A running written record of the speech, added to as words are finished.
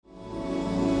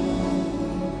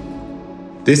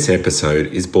This episode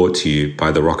is brought to you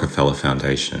by the Rockefeller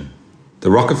Foundation.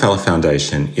 The Rockefeller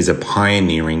Foundation is a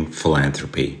pioneering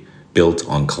philanthropy built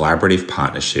on collaborative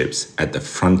partnerships at the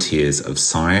frontiers of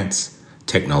science,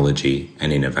 technology,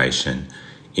 and innovation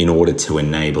in order to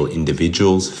enable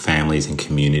individuals, families, and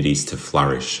communities to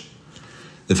flourish.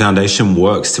 The Foundation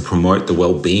works to promote the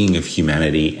well-being of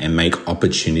humanity and make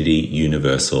opportunity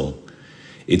universal.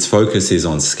 Its focus is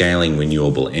on scaling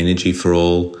renewable energy for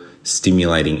all,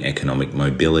 stimulating economic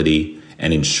mobility,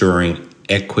 and ensuring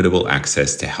equitable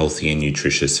access to healthy and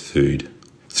nutritious food.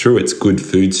 Through its Good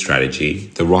Food strategy,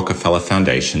 the Rockefeller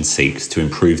Foundation seeks to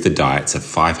improve the diets of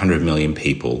 500 million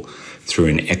people through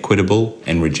an equitable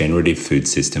and regenerative food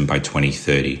system by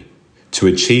 2030. To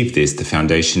achieve this, the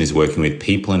Foundation is working with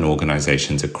people and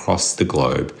organisations across the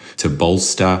globe to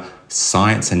bolster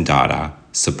science and data,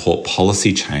 support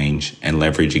policy change, and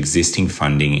leverage existing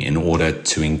funding in order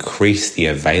to increase the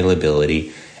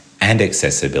availability and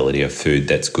accessibility of food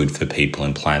that's good for people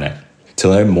and planet. To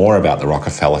learn more about the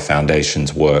Rockefeller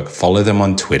Foundation's work, follow them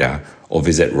on Twitter or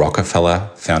visit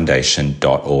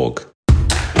rockefellerfoundation.org.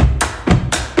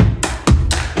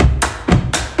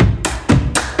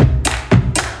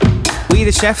 We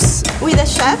the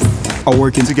chefs are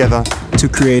working together to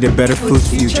create a better food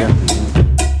future.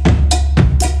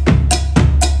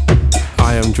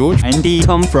 I am George. Andy,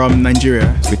 Tom from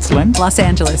Nigeria, Switzerland, Los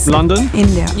Angeles, London,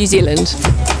 India, New Zealand.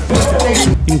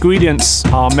 Ingredients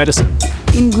are medicine.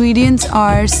 Ingredients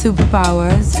are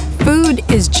superpowers. Food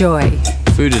is joy.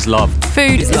 Food is love.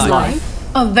 Food is life.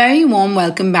 A very warm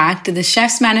welcome back to the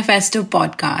Chefs Manifesto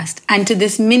podcast and to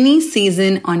this mini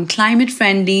season on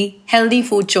climate-friendly, healthy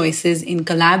food choices in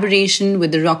collaboration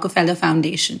with the Rockefeller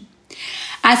Foundation.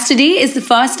 As today is the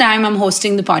first time I'm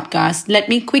hosting the podcast, let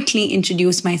me quickly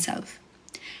introduce myself.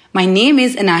 My name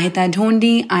is Anahita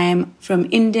Dhondi. I am from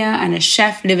India and a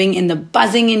chef living in the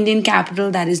buzzing Indian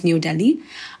capital that is New Delhi.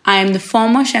 I am the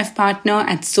former chef partner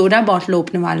at Soda Bottle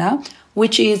Openwala,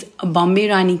 which is a Bombay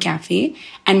Rani cafe,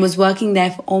 and was working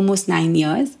there for almost 9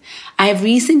 years. I have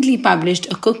recently published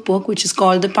a cookbook which is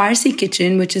called The Parsi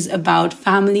Kitchen, which is about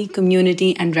family,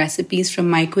 community, and recipes from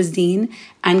my cuisine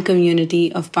and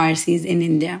community of Parsis in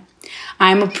India.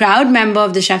 I am a proud member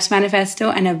of the Chefs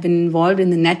Manifesto and have been involved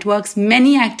in the network's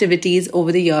many activities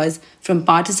over the years, from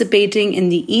participating in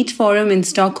the Eat Forum in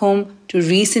Stockholm to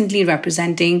recently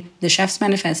representing the Chefs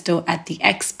Manifesto at the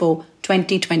Expo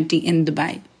 2020 in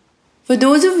Dubai. For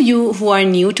those of you who are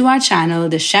new to our channel,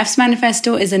 the Chefs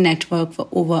Manifesto is a network for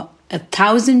over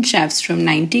 1,000 chefs from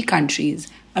 90 countries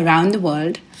around the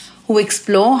world who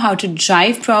explore how to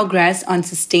drive progress on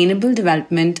sustainable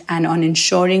development and on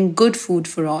ensuring good food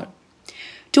for all.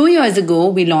 2 years ago,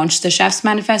 we launched the Chefs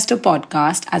Manifesto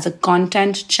podcast as a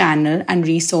content channel and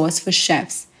resource for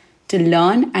chefs to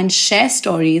learn and share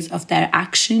stories of their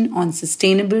action on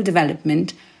sustainable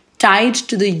development tied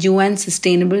to the UN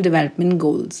Sustainable Development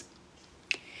Goals.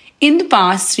 In the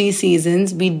past 3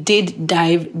 seasons, we did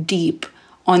dive deep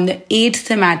on the 8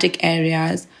 thematic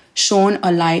areas, shone a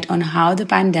light on how the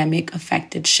pandemic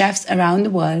affected chefs around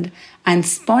the world, and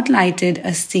spotlighted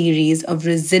a series of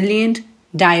resilient,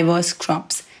 diverse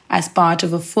crops as part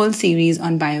of a full series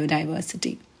on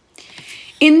biodiversity.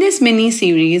 In this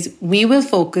mini-series, we will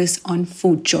focus on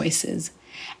food choices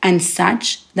and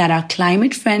such that are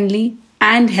climate-friendly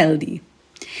and healthy.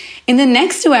 In the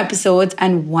next 2 episodes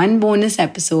and 1 bonus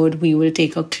episode, we will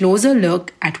take a closer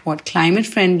look at what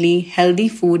climate-friendly, healthy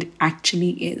food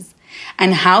actually is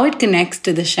and how it connects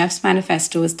to the Chefs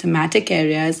Manifesto's thematic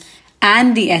areas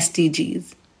and the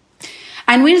SDGs.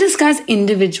 And we'll discuss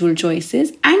individual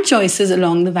choices and choices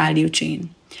along the value chain.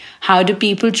 How do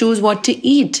people choose what to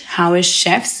eat? How as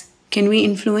chefs can we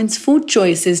influence food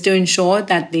choices to ensure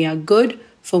that they are good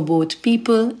for both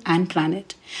people and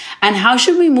planet? And how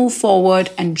should we move forward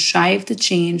and drive the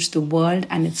change the world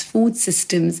and its food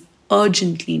systems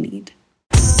urgently need?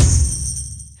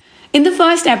 In the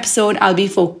first episode, I'll be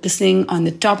focusing on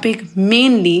the topic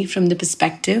mainly from the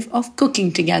perspective of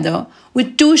cooking together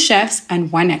with 2 chefs and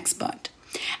 1 expert.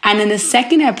 And in the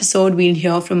second episode, we'll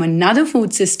hear from another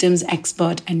food systems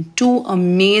expert and 2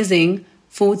 amazing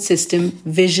food system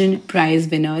vision prize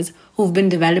winners who've been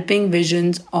developing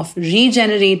visions of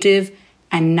regenerative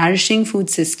and nourishing food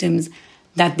systems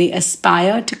that they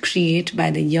aspire to create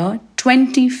by the year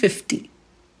 2050.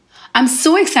 I'm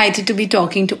so excited to be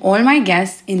talking to all my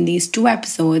guests in these 2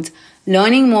 episodes,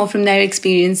 learning more from their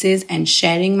experiences and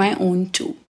sharing my own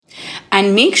too.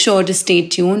 And make sure to stay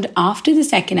tuned after the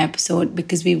second episode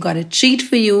because we've got a treat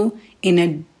for you in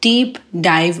a deep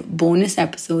dive bonus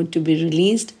episode to be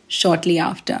released shortly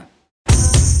after.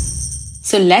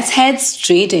 So let's head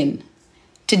straight in.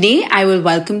 Today, I will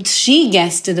welcome 3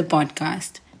 guests to the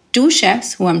podcast. 2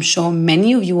 chefs who I'm sure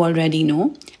many of you already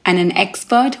know, and an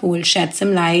expert who will shed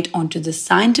some light onto the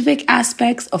scientific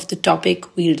aspects of the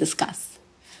topic we'll discuss.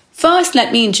 First,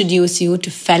 let me introduce you to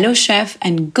fellow chef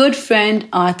and good friend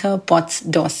Arthur Potts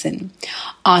Dawson.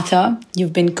 Arthur,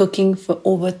 you've been cooking for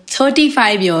over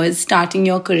 35 years, starting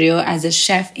your career as a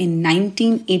chef in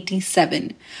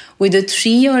 1987 with a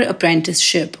 3-year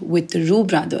apprenticeship with the Roux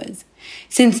brothers.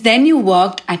 Since then, you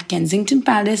worked at Kensington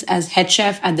Palace as head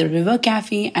chef at the River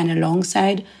Cafe and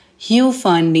alongside Hugh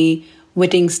Fernley,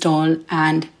 Whittingstall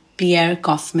and Pierre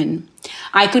Kaufman.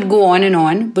 I could go on and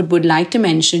on, but would like to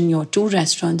mention your 2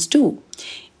 restaurants too,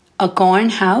 Acorn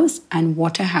House and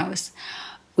Waterhouse,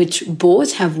 which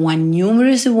both have won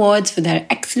numerous awards for their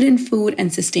excellent food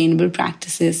and sustainable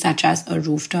practices such as a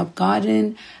rooftop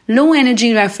garden,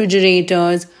 low-energy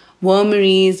refrigerators,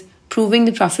 wormeries, proving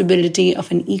the profitability of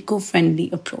an eco-friendly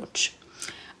approach.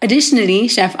 Additionally,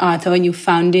 Chef Arthur, you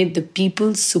founded the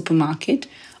People's Supermarket,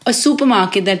 a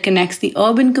supermarket that connects the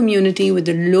urban community with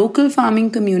the local farming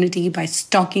community by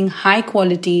stocking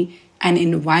high-quality and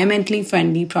environmentally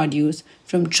friendly produce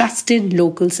from trusted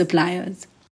local suppliers.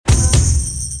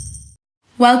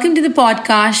 Welcome to the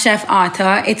podcast, Chef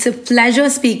Arthur. It's a pleasure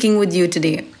speaking with you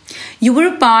today. You were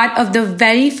a part of the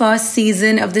very first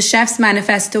season of the Chefs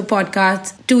Manifesto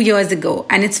podcast 2 years ago,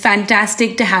 and it's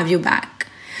fantastic to have you back.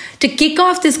 To kick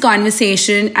off this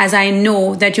conversation, as I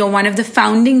know that you're one of the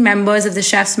founding members of the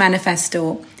Chefs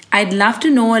Manifesto, I'd love to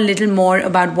know a little more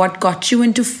about what got you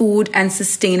into food and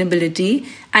sustainability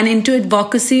and into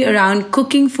advocacy around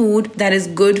cooking food that is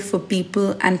good for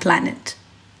people and planet.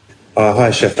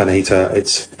 Hi, Chef Anahita.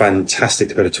 It's fantastic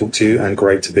to be able to talk to you and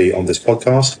great to be on this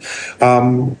podcast.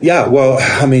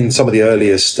 Some of the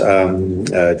earliest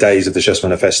days of the Chefs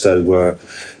Manifesto were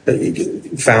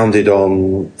founded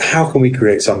on how can we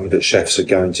create something that chefs are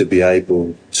going to be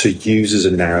able to use as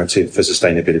a narrative for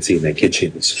sustainability in their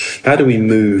kitchens. How do we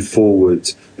move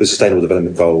forward the Sustainable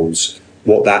Development Goals,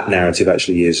 what that narrative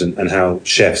actually is, and how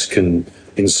chefs can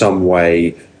in some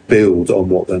way build on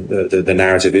what the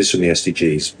narrative is from the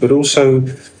SDGs, but also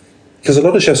because a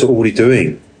lot of chefs are already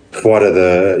doing quite a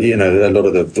lot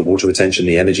of the water retention,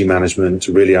 the energy management,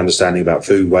 really understanding about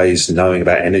food waste, knowing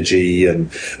about energy, and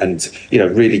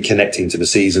really connecting to the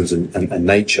seasons and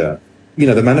nature.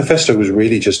 The manifesto was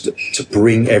really just to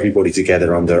bring everybody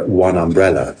together under one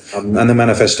umbrella. And the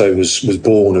manifesto was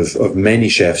born of many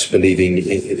chefs believing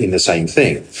in the same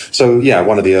thing. So,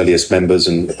 one of the earliest members,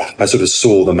 and I sort of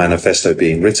saw the manifesto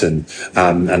being written,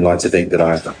 and like to think that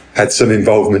I had some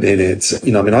involvement in it.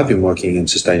 I've been working in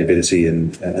sustainability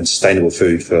and sustainable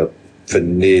food for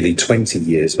nearly 20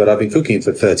 years, but I've been cooking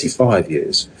for 35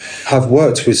 years. I've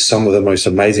worked with some of the most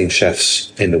amazing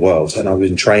chefs in the world, and I've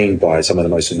been trained by some of the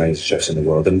most amazing chefs in the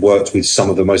world and worked with some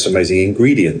of the most amazing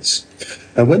ingredients.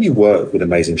 And when you work with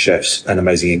amazing chefs and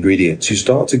amazing ingredients, you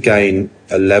start to gain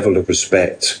a level of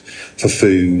respect for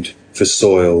food, for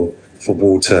soil, for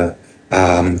water,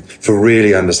 for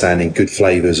really understanding good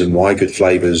flavors and why good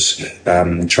flavors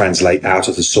translate out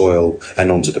of the soil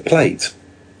and onto the plate.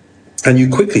 And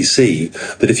you quickly see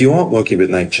that if you aren't working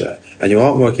with nature and you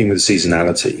aren't working with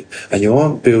seasonality and you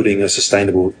aren't building a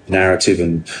sustainable narrative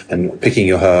and picking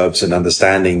your herbs and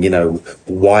understanding,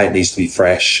 why it needs to be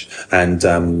fresh and,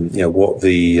 what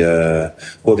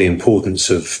the importance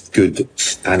of good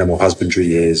animal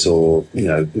husbandry is, or,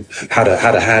 how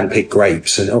to hand pick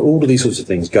grapes, and all of these sorts of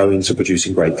things go into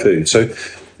producing great food. So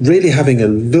really having a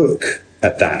look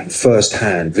at that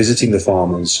firsthand, visiting the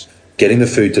farmers, getting the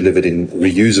food delivered in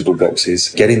reusable boxes,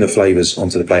 getting the flavors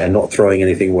onto the plate and not throwing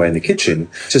anything away in the kitchen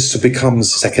just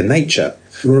becomes second nature.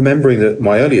 Remembering that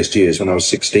my earliest years when I was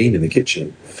 16 in the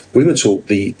kitchen, we were taught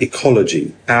the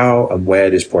ecology, how and where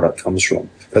this product comes from.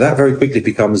 But that very quickly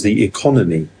becomes the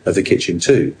economy of the kitchen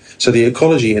too. So the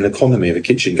ecology and economy of a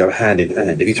kitchen go hand in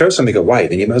hand. If you throw something away,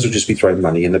 then you might as well just be throwing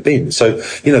money in the bin. So,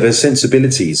 there's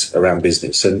sensibilities around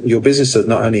business, and your business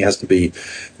not only has to be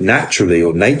naturally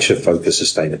or nature focused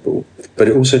sustainable, but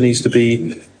it also needs to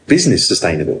be business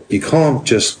sustainable. You can't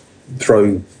just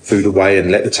throw food away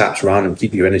and let the taps run and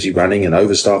keep your energy running and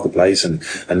overstaff the place and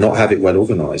not have it well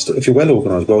organized. If you're well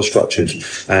organized, well structured,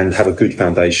 and have a good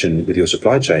foundation with your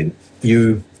supply chain,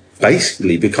 you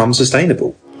basically become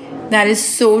sustainable. That is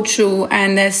so true,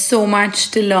 and there's so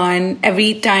much to learn.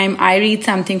 Every time I read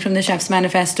something from the Chefs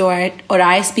Manifesto or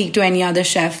I speak to any other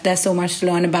chef, there's so much to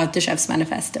learn about the Chefs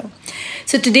Manifesto.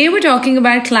 So today we're talking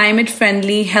about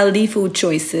climate-friendly, healthy food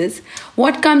choices.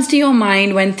 What comes to your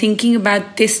mind when thinking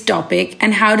about this topic,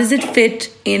 and how does it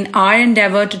fit in our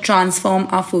endeavor to transform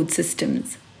our food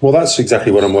systems? Well, that's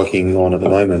exactly what I'm working on at the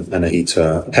moment,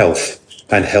 Anahita. Health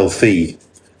and healthy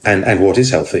and what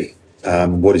is healthy.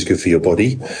 What is good for your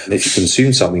body. And if you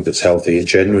consume something that's healthy, it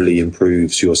generally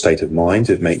improves your state of mind.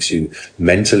 It makes you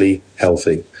mentally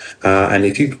healthy. And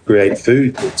if you create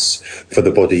food that's for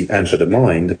the body and for the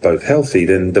mind, both healthy,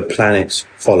 then the planet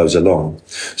follows along.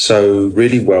 So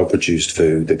really well-produced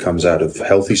food that comes out of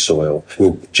healthy soil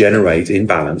will generate in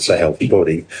balance a healthy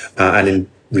body. And in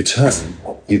return,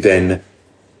 you then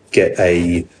get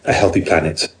a healthy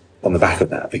planet on the back of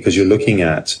that, because you're looking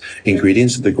at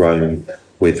ingredients that are grown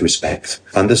with respect,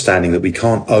 understanding that we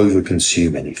can't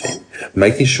over-consume anything,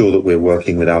 making sure that we're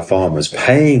working with our farmers,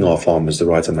 paying our farmers the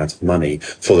right amount of money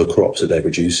for the crops that they're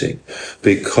producing.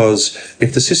 Because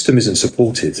if the system isn't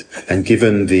supported and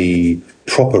given the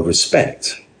proper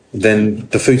respect, then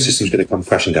the food system is going to come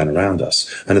crashing down around us.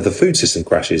 And if the food system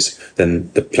crashes, then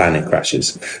the planet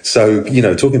crashes. So,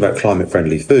 talking about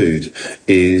climate-friendly food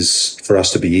is for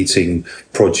us to be eating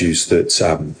produce that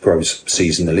grows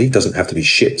seasonally, doesn't have to be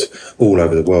shipped all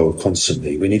over the world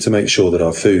constantly. We need to make sure that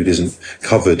our food isn't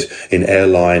covered in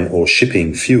airline or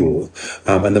shipping fuel.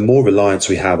 And the more reliance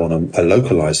we have on a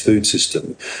localized food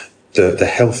system, the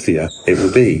healthier it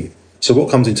will be. So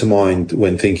what comes into mind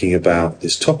when thinking about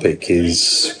this topic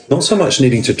is not so much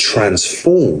needing to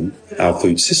transform our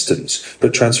food systems,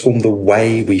 but transform the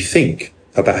way we think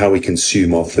about how we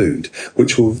consume our food,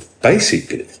 which will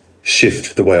basically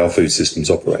shift the way our food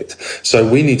systems operate. So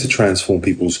we need to transform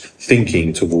people's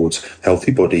thinking towards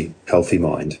healthy body, healthy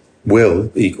mind.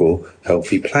 Will equal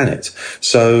healthy planet.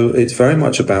 So it's very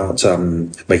much about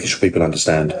making sure people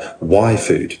understand why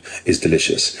food is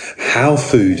delicious, how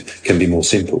food can be more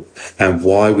simple, and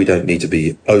why we don't need to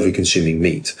be over-consuming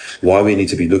meat, why we need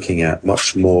to be looking at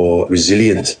much more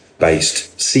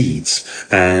resilient-based seeds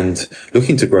and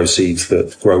looking to grow seeds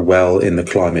that grow well in the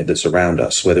climate that's around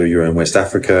us, whether you're in West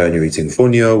Africa and you're eating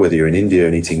fonio, whether you're in India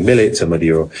and eating millet, and whether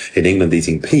you're in England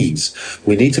eating peas.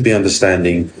 We need to be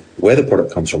understanding where the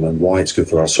product comes from and why it's good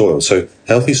for our soil. So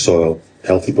healthy soil,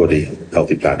 healthy body,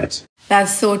 healthy planet.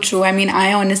 That's so true. I mean,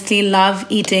 I honestly love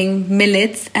eating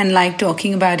millets and like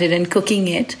talking about it and cooking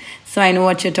it. So I know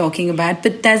what you're talking about.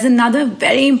 But there's another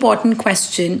very important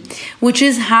question, which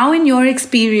is how, in your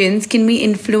experience, can we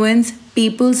influence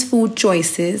people's food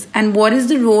choices, and what is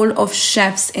the role of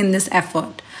chefs in this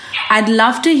effort? I'd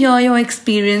love to hear your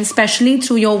experience, especially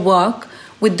through your work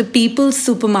with the People's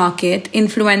Supermarket,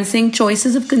 influencing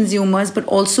choices of consumers, but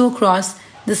also across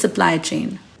the supply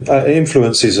chain.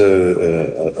 Influence is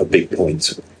a big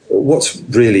point. What's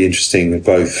really interesting,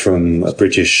 both from a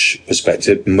British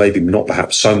perspective, maybe not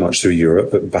perhaps so much through Europe,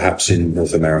 but perhaps in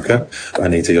North America.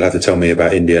 Anita, you'll have to tell me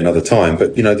about India another time.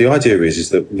 But, the idea is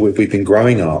that we've been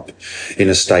growing up in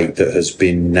a state that has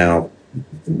been now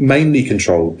mainly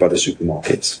controlled by the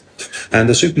supermarkets. And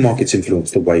the supermarkets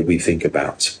influence the way we think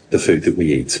about the food that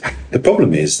we eat. The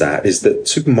problem is that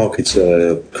supermarkets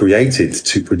are created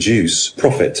to produce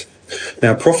profit.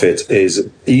 Now, profit is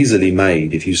easily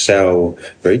made if you sell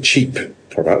very cheap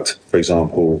product, for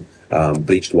example,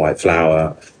 bleached white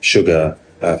flour, sugar,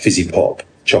 fizzy pop,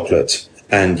 chocolate,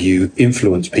 and you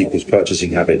influence people's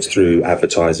purchasing habits through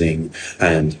advertising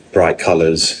and bright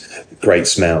colours, great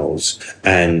smells,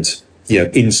 and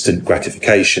instant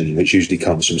gratification, which usually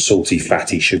comes from salty,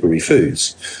 fatty, sugary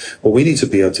foods. What we need to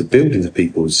be able to build into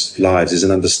people's lives is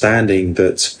an understanding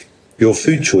that your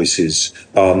food choices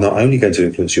are not only going to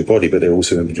influence your body, but they're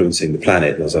also influencing the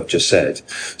planet, as I've just said.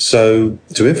 So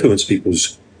to influence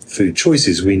people's food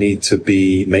choices, we need to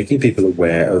be making people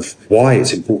aware of why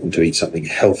it's important to eat something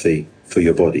healthy for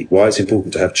your body, why it's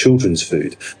important to have children's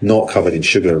food not covered in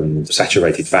sugar and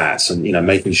saturated fats, and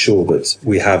making sure that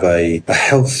we have a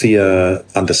healthier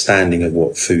understanding of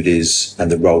what food is and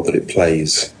the role that it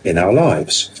plays in our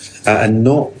lives, and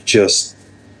not just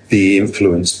be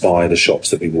influenced by the shops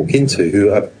that we walk into, who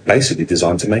are basically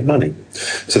designed to make money.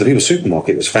 So the People's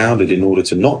Supermarket was founded in order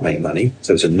to not make money,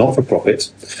 so it's a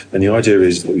not-for-profit, and the idea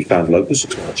is that we found local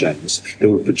supply chains that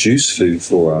would produce food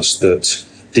for us that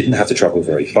didn't have to travel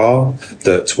very far,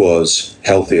 that was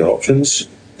healthier options,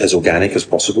 as organic as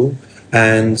possible.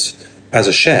 And as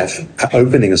a chef,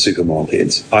 opening a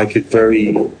supermarket, I could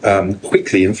very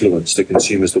quickly influence the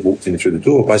consumers that walked in through the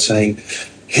door by saying,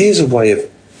 here's a way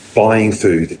of buying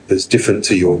food that's different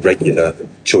to your regular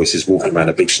choices walking around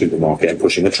a big supermarket and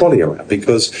pushing a trolley around,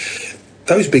 because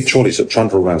those big trolleys that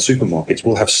trundle around supermarkets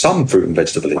will have some fruit and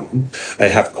vegetable in them. They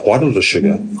have quite a lot of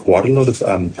sugar, quite a lot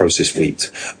of processed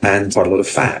wheat, and quite a lot of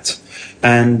fat.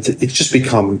 And it's just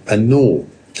become a norm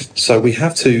So we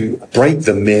have to break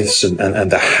the myths and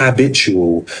the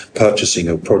habitual purchasing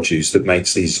of produce that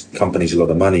makes these companies a lot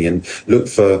of money and look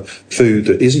for food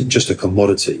that isn't just a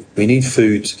commodity. We need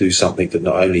food to do something that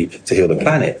not only to heal the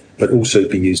planet, but also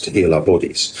be used to heal our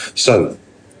bodies. So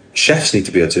chefs need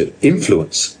to be able to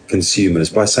influence consumers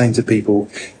by saying to people,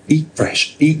 eat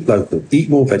fresh, eat local, eat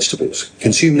more vegetables,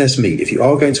 consume less meat. If you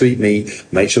are going to eat meat,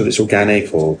 make sure that it's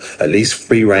organic or at least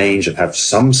free range and have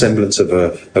some semblance of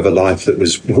a life that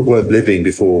was worth living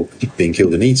before being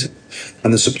killed and eaten.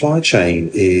 And the supply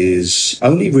chain is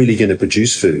only really going to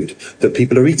produce food that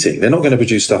people are eating. They're not going to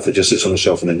produce stuff that just sits on the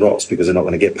shelf and then rots because they're not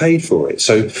going to get paid for it.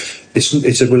 So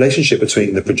it's a relationship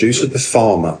between the producer, the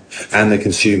farmer, and the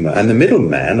consumer. And the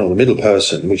middleman or the middle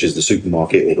person, which is the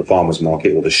supermarket or the farmer's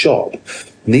market or the shop,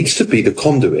 needs to be the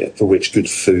conduit for which good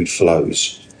food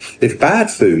flows. If bad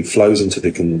food flows into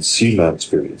the consumer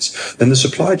experience, then the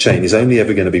supply chain is only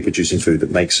ever going to be producing food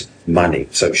that makes money.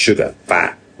 So sugar,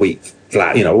 fat, wheat,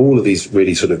 flat, all of these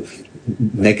really sort of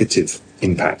negative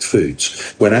impact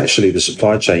foods, when actually the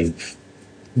supply chain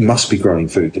must be growing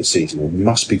food that's seasonal,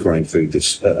 must be growing food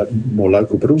that's more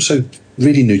local, but also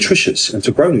really nutritious. And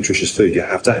to grow nutritious food, you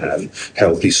have to have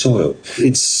healthy soil.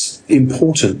 It's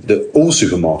important that all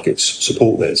supermarkets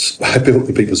support this. I built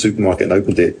the People's Supermarket and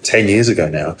opened it 10 years ago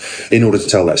now in order to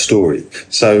tell that story.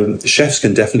 So chefs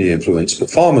can definitely influence, but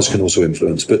farmers can also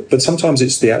influence. But sometimes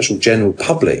it's the actual general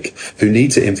public who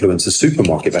need to influence the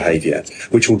supermarket behaviour,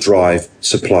 which will drive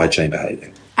supply chain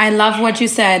behaviour. I love what you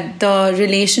said, the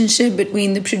relationship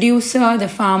between the producer, the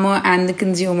farmer, and the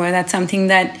consumer. That's something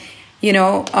that,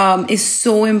 is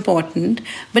so important.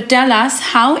 But tell us,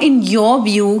 how, in your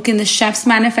view, can the Chefs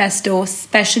Manifesto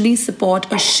especially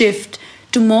support a shift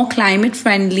to more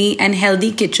climate-friendly and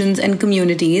healthy kitchens and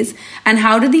communities? And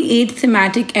how do the 8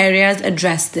 thematic areas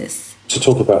address this? To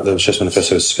talk about the Chefs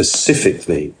Manifesto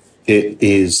specifically, it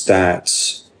is that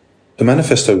the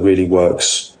manifesto really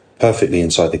works perfectly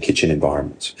inside the kitchen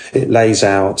environment. It lays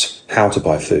out how to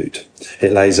buy food.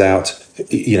 It lays out,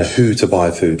 who to buy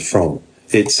food from.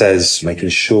 It says making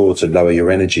sure to lower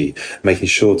your energy, making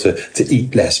sure to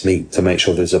eat less meat, to make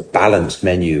sure there's a balanced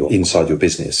menu inside your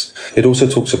business. It also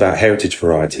talks about heritage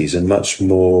varieties and much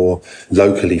more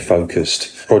locally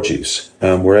focused produce.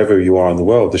 Wherever you are in the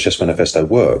world, the Chefs Manifesto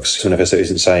works. The Manifesto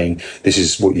isn't saying this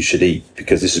is what you should eat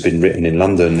because this has been written in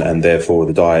London and therefore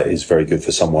the diet is very good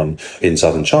for someone in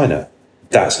southern China.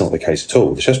 That's not the case at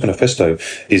all. The Chefs Manifesto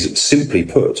is simply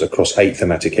put across 8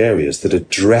 thematic areas that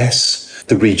address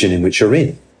the region in which you're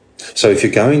in. So if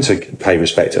you're going to pay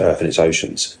respect to Earth and its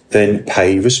oceans, then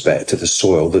pay respect to the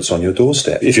soil that's on your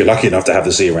doorstep. If you're lucky enough to have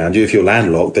the sea around you, if you're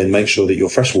landlocked, then make sure that your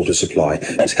freshwater supply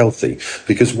is healthy,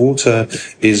 because water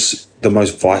is the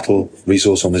most vital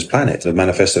resource on this planet. The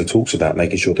manifesto talks about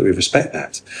making sure that we respect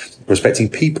that. Respecting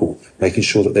people, making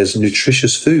sure that there's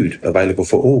nutritious food available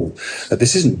for all.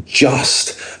 This isn't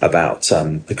just about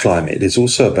the climate. It's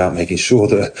also about making sure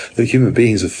that human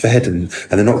beings are fed and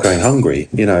they're not going hungry.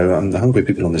 The hungry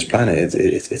people on this planet,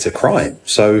 it's a crime.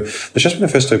 So the Chefs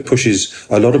Manifesto pushes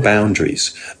a lot of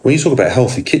boundaries. When you talk about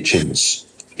healthy kitchens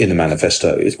in the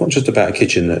manifesto, it's not just about a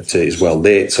kitchen that is well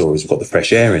lit or has got the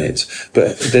fresh air in it,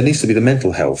 but there needs to be the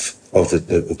mental health of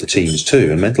the teams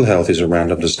too. And mental health is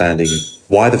around understanding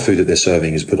why the food that they're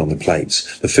serving is put on the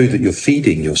plates, the food that you're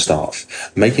feeding your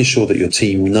staff, making sure that your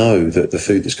team know that the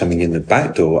food that's coming in the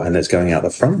back door and that's going out the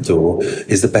front door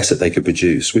is the best that they could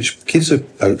produce, which gives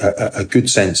a good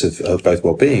sense of both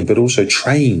well-being, but also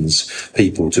trains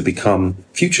people to become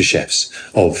future chefs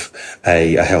of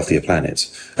a healthier planet.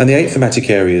 And the 8 thematic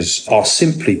areas are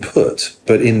simply put,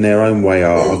 but in their own way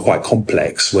are quite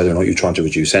complex, whether or not you're trying to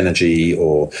reduce energy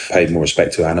or pay more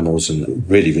respect to animals and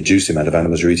really reduce the amount of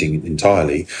animals you're eating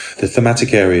entirely. The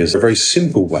thematic areas are a very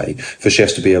simple way for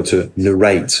chefs to be able to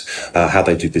narrate how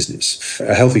they do business.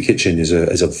 A healthy kitchen is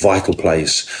a vital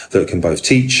place that can both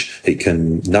teach, it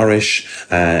can nourish,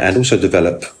 and also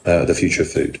develop the future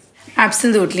of food.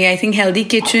 Absolutely. I think healthy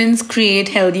kitchens create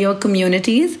healthier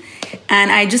communities.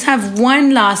 And I just have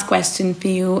one last question for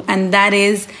you, and that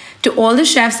is, to all the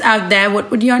chefs out there,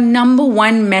 what would your number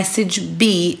one message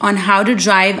be on how to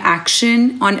drive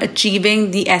action on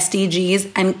achieving the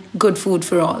SDGs and good food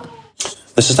for all?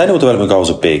 The Sustainable Development Goals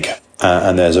are big,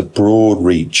 and there's a broad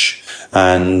reach.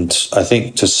 And I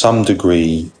think to some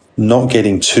degree, not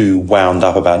getting too wound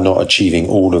up about not achieving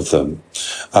all of them.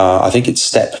 I think it's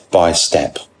step by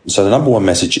step. So the number one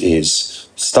message is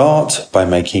start by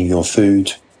making your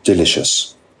food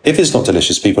delicious. If it's not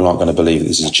delicious, people aren't going to believe that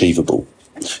this is achievable.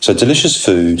 So delicious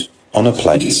food on a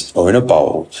plate or in a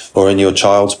bowl or in your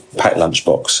child's packed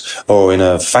lunchbox or in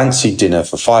a fancy dinner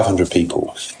for 500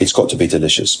 people, it's got to be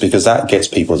delicious because that gets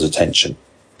people's attention.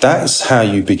 That's how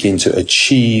you begin to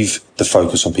achieve the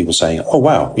focus on people saying, oh,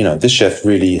 wow, this chef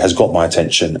really has got my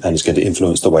attention and is going to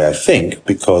influence the way I think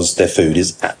because their food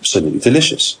is absolutely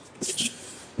delicious.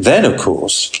 Then, of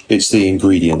course, it's the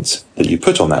ingredient that you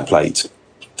put on that plate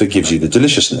that gives you the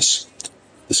deliciousness.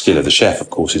 The skill of the chef, of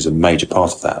course, is a major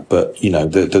part of that. But,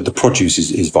 the produce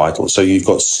is vital. So you've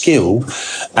got skill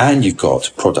and you've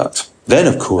got product. Then,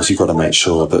 of course, you've got to make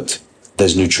sure that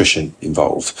there's nutrition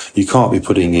involved. You can't be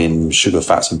putting in sugar,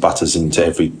 fats and butters into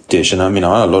every dish. And I mean,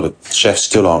 a lot of chefs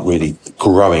still aren't really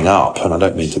growing up, and I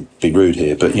don't mean to be rude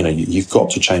here, but, you've got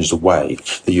to change the way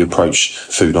that you approach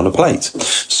food on a plate.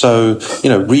 So,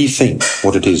 rethink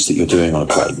what it is that you're doing on a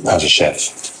plate as a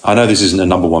chef. I know this isn't a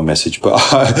number one message,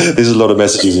 but there's a lot of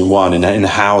messages in one in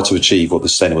how to achieve what the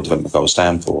Sustainable Development Goals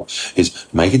stand for is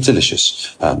make it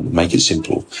delicious, make it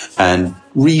simple, and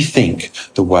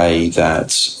rethink the way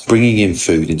that bringing in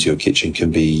food into your kitchen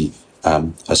can be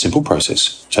a simple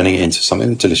process, turning it into something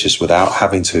that's delicious without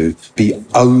having to be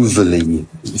overly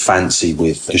fancy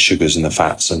with the sugars and the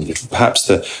fats and perhaps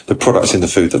the products in the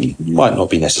food that might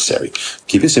not be necessary.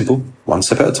 Keep it simple, one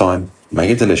step at a time, make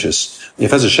it delicious.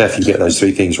 If as a chef you get those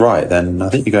three things right, then I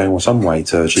think you're going some way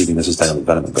to achieving the Sustainable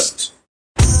Development Goals.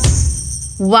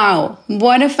 Wow,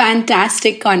 what a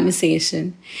fantastic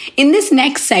conversation. In this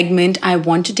next segment, I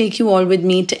want to take you all with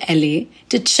me to LA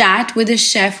to chat with a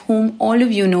chef whom all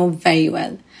of you know very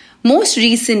well, most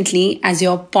recently as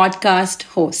your podcast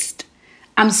host.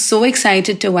 I'm so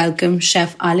excited to welcome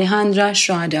Chef Alejandra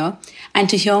Schrader and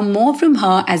to hear more from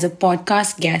her as a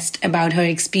podcast guest about her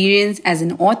experience as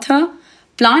an author,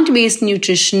 plant-based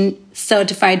nutrition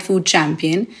certified food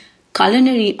champion,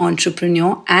 culinary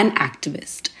entrepreneur, and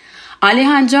activist.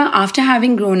 Alejandra, after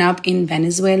having grown up in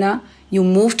Venezuela, you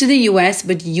moved to the US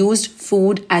but used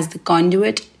food as the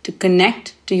conduit to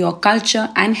connect to your culture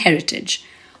and heritage.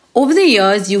 Over the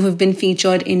years, you have been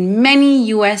featured in many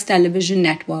US television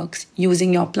networks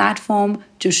using your platform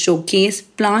to showcase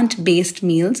plant-based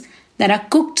meals that are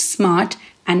cooked smart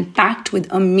and packed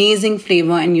with amazing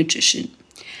flavor and nutrition.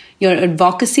 Your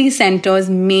advocacy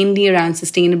centers mainly around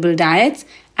sustainable diets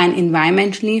and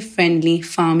environmentally friendly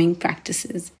farming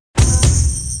practices.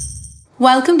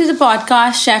 Welcome to the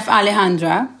podcast, Chef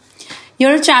Alejandra.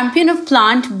 You're a champion of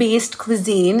plant-based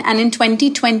cuisine, and in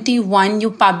 2021,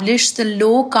 you published the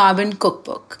Low Carbon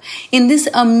Cookbook. In this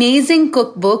amazing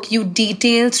cookbook, you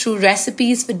detail through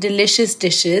recipes for delicious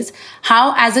dishes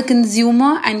how, as a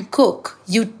consumer and cook,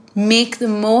 you make the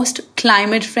most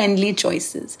climate-friendly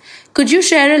choices. Could you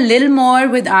share a little more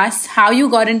with us how you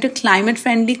got into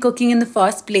climate-friendly cooking in the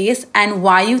first place and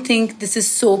why you think this is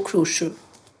so crucial?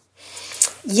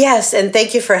 Yes, and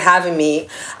thank you for having me.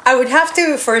 I would have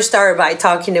to first start by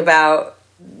talking about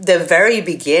the very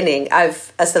beginning.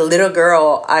 As a little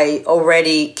girl, I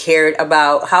already cared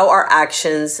about how our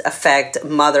actions affect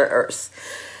Mother Earth.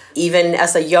 Even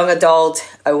as a young adult,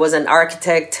 I was an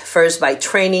architect first by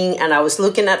training, and I was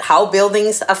looking at how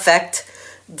buildings affect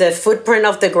the footprint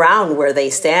of the ground where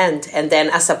they stand. And then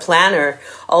as a planner,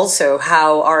 also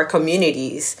how our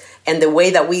communities and the way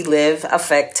that we live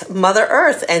affect Mother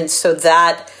Earth. And so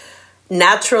that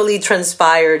naturally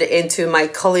transpired into my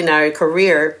culinary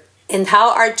career and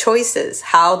how our choices,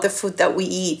 how the food that we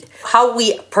eat, how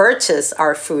we purchase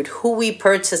our food, who we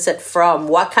purchase it from,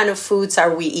 what kind of foods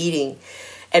are we eating,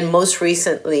 and most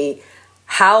recently,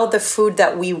 how the food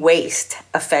that we waste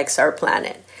affects our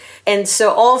planet. And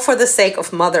so all for the sake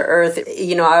of Mother Earth.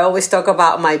 I always talk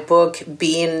about my book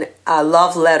being a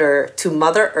love letter to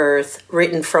Mother Earth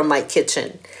written from my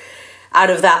kitchen.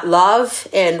 Out of that love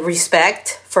and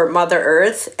respect for Mother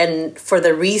Earth and for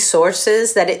the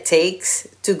resources that it takes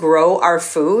to grow our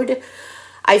food,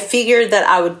 I figured that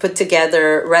I would put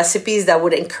together recipes that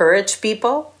would encourage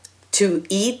people to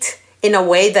eat in a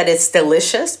way that is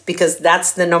delicious, because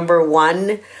that's the number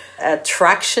one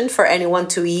attraction for anyone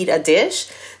to eat a dish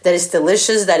that is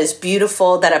delicious, that is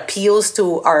beautiful, that appeals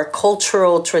to our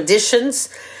cultural traditions,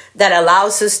 that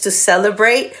allows us to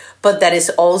celebrate, but that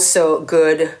is also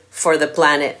good for the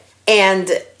planet. And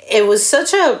it was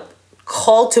such a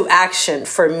call to action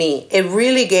for me. It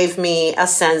really gave me a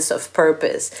sense of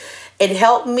purpose. It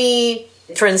helped me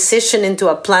transition into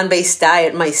a plant-based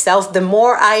diet myself. The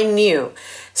more I knew,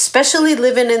 especially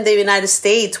living in the United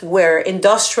States, where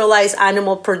industrialized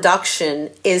animal production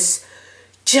is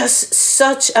just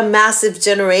such a massive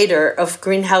generator of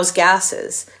greenhouse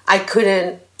gases. I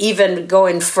couldn't even go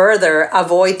in further,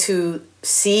 avoid to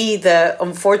see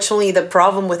unfortunately, the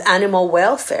problem with animal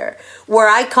welfare. Where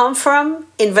I come from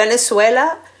in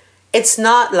Venezuela, it's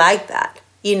not like that.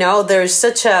 There's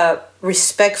such a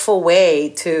respectful way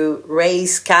to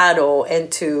raise cattle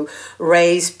and to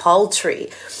raise poultry.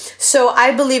 So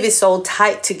I believe it's all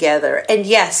tied together. And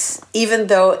yes, even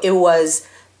though it was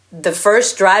the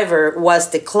first driver was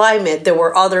the climate, there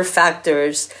were other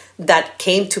factors that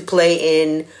came to play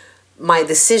in my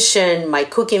decision, my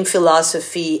cooking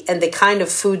philosophy, and the kind of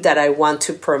food that I want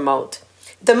to promote.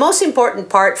 The most important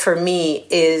part for me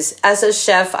is, as a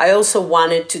chef, I also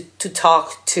wanted to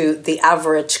talk to the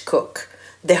average cook,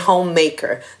 the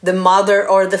homemaker, the mother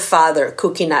or the father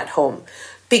cooking at home,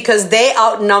 because they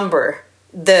outnumber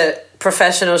the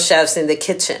professional chefs in the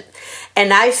kitchen.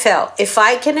 And I felt if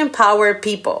I can empower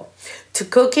people to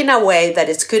cook in a way that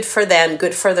is good for them,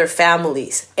 good for their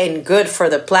families, and good for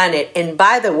the planet, and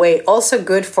by the way, also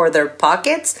good for their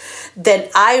pockets, then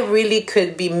I really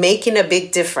could be making a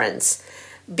big difference,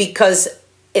 because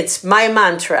it's my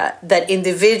mantra that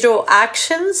individual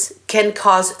actions can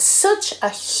cause such a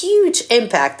huge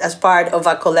impact as part of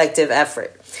a collective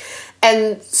effort.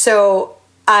 And so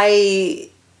I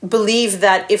believe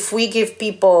that if we give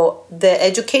people the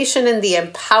education and the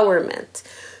empowerment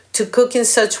to cook in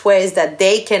such ways that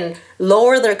they can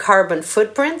lower their carbon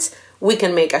footprints, we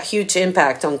can make a huge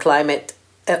impact on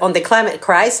the climate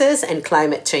crisis and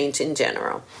climate change in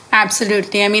general.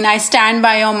 Absolutely. I mean, I stand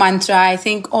by your mantra. I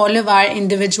think all of our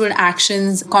individual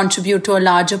actions contribute to a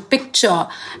larger picture,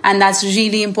 and that's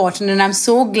really important. And I'm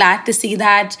so glad to see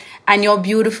that and your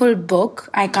beautiful book.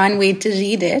 I can't wait to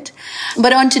read it.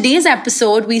 But on today's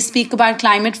episode, we speak about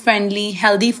climate-friendly,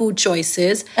 healthy food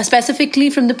choices, specifically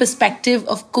from the perspective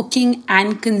of cooking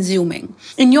and consuming.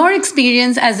 In your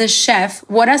experience as a chef,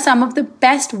 what are some of the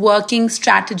best working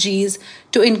strategies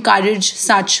to encourage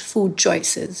such food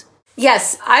choices?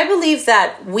 Yes, I believe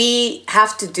that we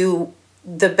have to do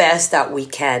the best that we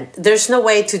can. There's no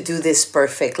way to do this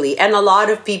perfectly. And a lot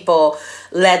of people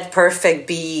let perfect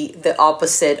be the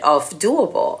opposite of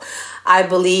doable. I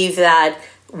believe that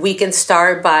we can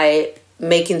start by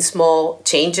making small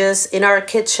changes in our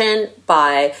kitchen,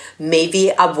 by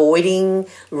maybe avoiding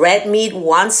red meat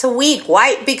once a week.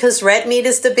 Why? Because red meat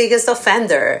is the biggest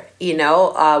offender,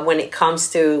 when it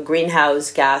comes to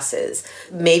greenhouse gases.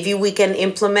 Maybe we can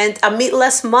implement a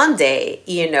meatless Monday,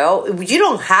 You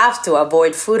don't have to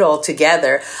avoid food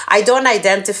altogether. I don't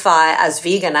identify as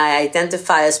vegan, I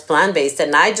identify as plant-based,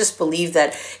 and I just believe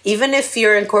that even if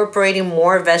you're incorporating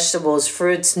more vegetables,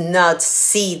 fruits, nuts,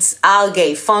 seeds,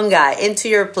 algae, fungi into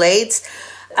your plates,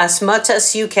 as much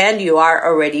as you can, you are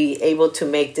already able to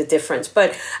make the difference.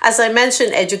 But as I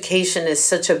mentioned, education is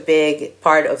such a big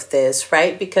part of this,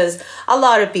 right? Because a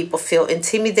lot of people feel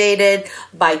intimidated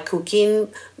by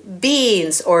cooking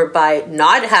beans or by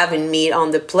not having meat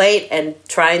on the plate and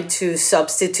trying to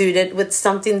substitute it with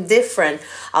something different.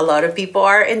 A lot of people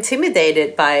are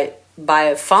intimidated by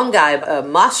fungi,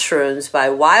 mushrooms, by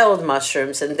wild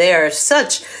mushrooms, and they are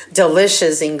such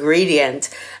delicious ingredient.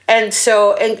 And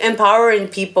so empowering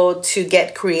people to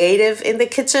get creative in the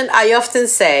kitchen, I often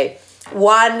say,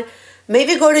 one,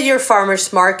 maybe go to your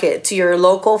farmer's market, to your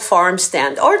local farm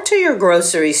stand, or to your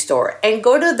grocery store, and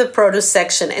go to the produce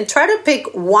section and try to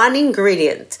pick one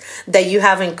ingredient that you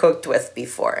haven't cooked with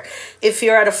before. If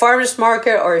you're at a farmer's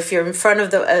market or if you're in front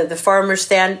of the farmer's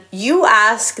stand, you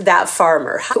ask that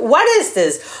farmer, what is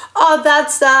this? Oh,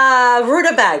 that's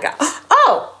rutabaga.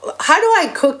 Oh, how do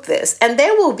I cook this? And they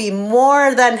will be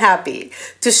more than happy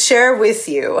to share with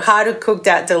you how to cook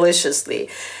that deliciously.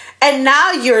 And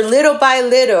now you're little by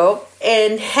little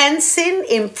enhancing,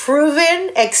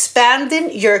 improving,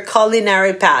 expanding your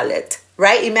culinary palette,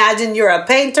 right? Imagine you're a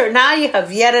painter. Now you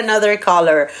have yet another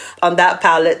color on that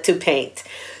palette to paint.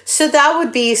 So that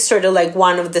would be sort of like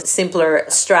one of the simpler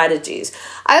strategies.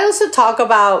 I also talk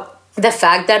about the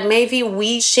fact that maybe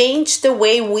we change the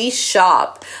way we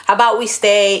shop. How about we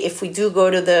stay, if we do go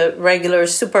to the regular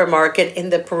supermarket, in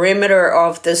the perimeter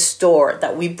of the store,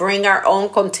 that we bring our own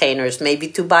containers, maybe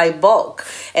to buy bulk.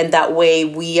 And that way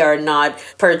we are not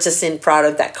purchasing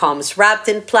product that comes wrapped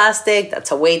in plastic. That's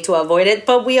a way to avoid it.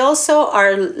 But we also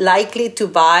are likely to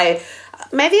buy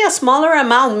maybe a smaller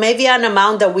amount, maybe an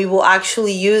amount that we will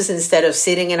actually use instead of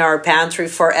sitting in our pantry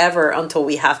forever until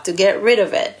we have to get rid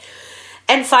of it.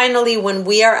 And finally, when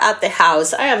we are at the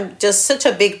house, I am just such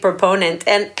a big proponent.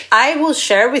 And I will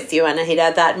share with you,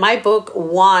 Anahita, that my book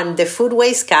won the food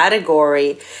waste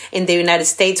category in the United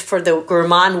States for the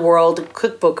Gourmand World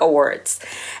Cookbook Awards.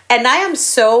 And I am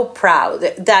so proud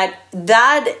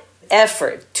that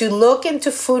effort to look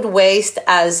into food waste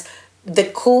as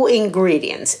the cool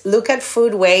ingredients, look at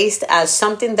food waste as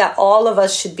something that all of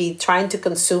us should be trying to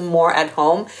consume more at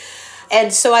home.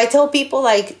 And so I tell people,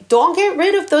 don't get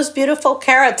rid of those beautiful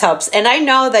carrot tops. And I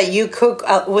know that you cook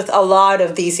with a lot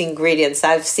of these ingredients.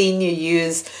 I've seen you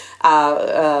use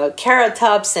carrot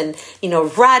tops and,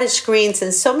 radish greens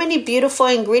and so many beautiful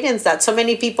ingredients that so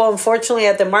many people, unfortunately,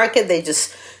 at the market, they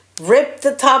just rip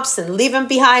the tops and leave them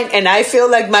behind. And I feel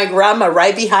like my grandma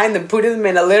right behind them, putting them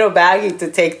in a little baggie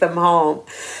to take them home.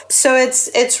 So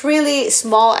it's really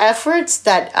small efforts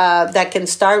that can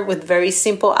start with very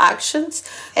simple actions,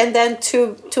 and then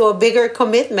to a bigger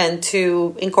commitment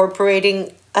to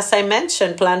incorporating, as I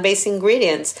mentioned, plant-based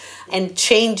ingredients and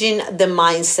changing the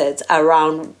mindset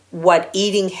around what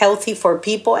eating healthy for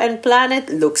people and planet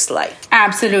looks like.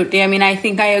 Absolutely. I mean, I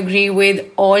think I agree with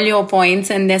all your points,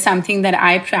 and there's something that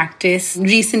I practice.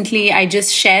 Recently, I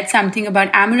just shared something about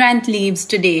amaranth leaves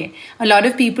today. A lot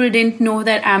of people didn't know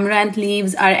that amaranth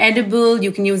leaves are edible.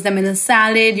 You can use them in a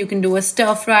salad. You can do a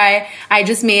stir fry. I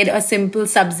just made a simple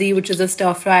sabzi, which is a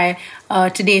stir fry,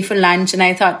 today for lunch. And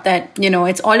I thought that,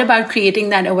 it's all about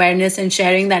creating that awareness and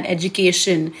sharing that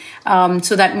education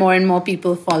so that more and more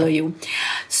people follow you.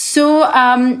 So,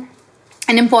 an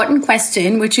important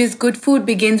question, which is good food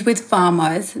begins with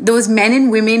farmers, those men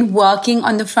and women working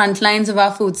on the front lines of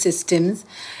our food systems.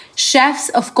 Chefs,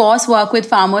 of course, work with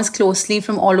farmers closely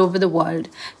from all over the world.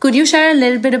 Could you share a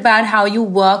little bit about how you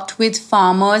worked with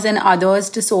farmers and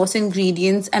others to source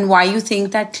ingredients, and why you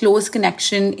think that close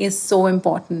connection is so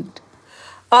important?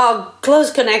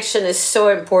 Close connection is so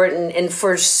important, and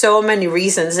for so many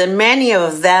reasons, and many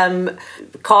of them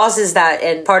causes that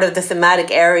and part of the thematic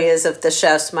areas of the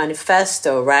Chefs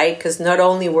Manifesto, right? Because not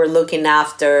only we're looking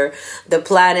after the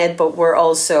planet, but we're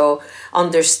also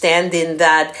understanding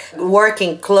that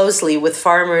working closely with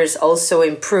farmers also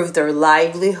improve their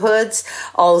livelihoods,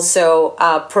 also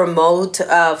promote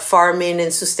farming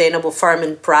and sustainable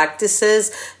farming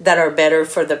practices that are better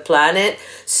for the planet.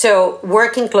 So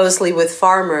working closely with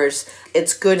farmers,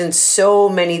 it's good in so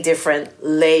many different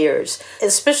layers,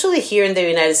 especially here in the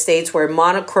United States where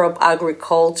monocrop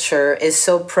agriculture is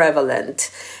so prevalent.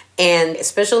 And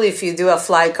especially if you do a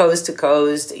fly coast to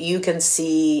coast, you can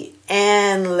see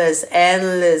endless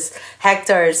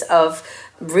hectares of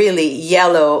really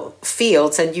yellow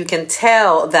fields. And you can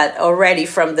tell that already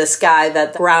from the sky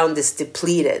that the ground is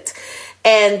depleted.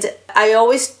 And I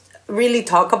always really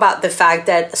talk about the fact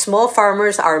that small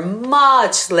farmers are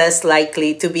much less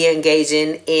likely to be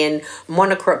engaging in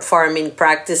monocrop farming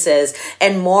practices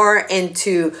and more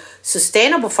into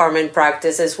sustainable farming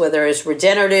practices, whether it's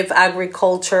regenerative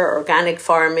agriculture, organic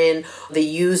farming, the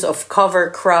use of cover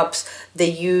crops, the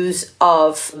use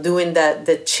of doing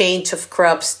the change of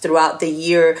crops throughout the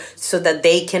year so that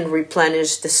they can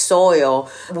replenish the soil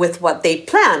with what they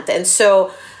plant. And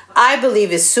so I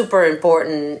believe is super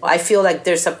important. I feel like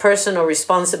there's a personal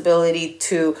responsibility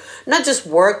to not just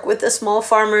work with the small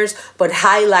farmers, but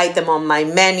highlight them on my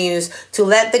menus to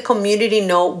let the community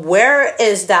know where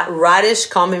is that radish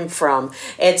coming from.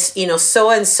 It's,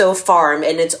 so-and-so farm,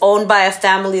 and it's owned by a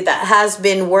family that has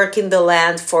been working the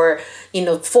land for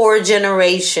 4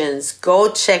 generations.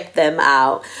 Go check them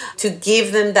out, to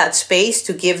give them that space,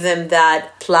 to give them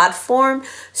that platform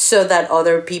so that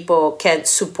other people can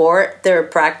support their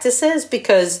practices,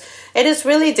 because it is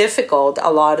really difficult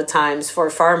a lot of times for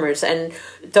farmers. And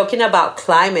talking about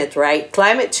climate, right?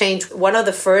 Climate change, one of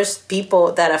the first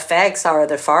people that affects are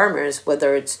the farmers,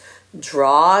 whether it's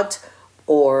drought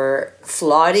or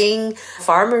flooding.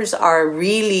 Farmers are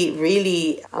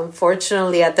really,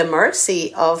 unfortunately, at the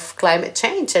mercy of climate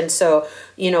change. And so,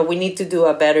 we need to do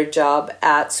a better job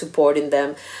at supporting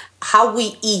them. How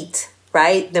we eat,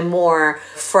 right? The more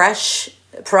fresh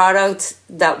product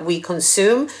that we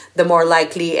consume, the more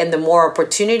likely and the more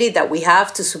opportunity that we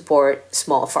have to support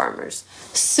small farmers.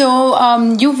 So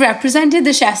you've represented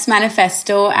the Chefs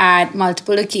Manifesto at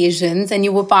multiple occasions, and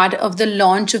you were part of the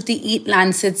launch of the Eat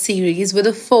Lancet series with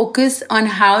a focus on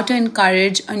how to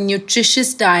encourage a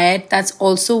nutritious diet that's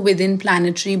also within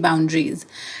planetary boundaries.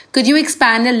 Could you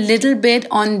expand a little bit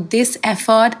on this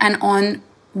effort and on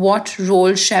what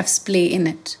role chefs play in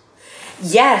it?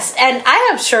 Yes, and I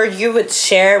am sure you would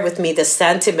share with me the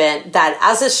sentiment that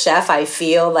as a chef, I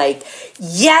feel like,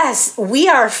 yes, we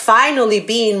are finally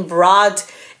being brought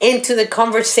into the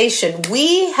conversation.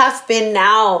 We have been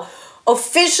now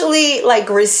officially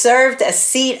reserved a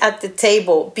seat at the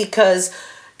table, because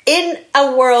in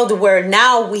a world where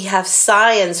now we have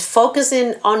science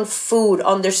focusing on food,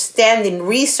 understanding,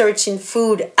 researching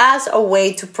food as a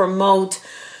way to promote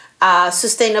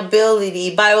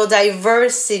sustainability,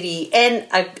 biodiversity, and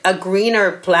a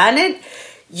greener planet,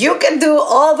 you can do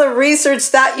all the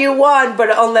research that you want, but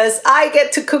unless I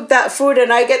get to cook that food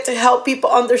and I get to help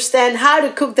people understand how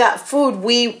to cook that food,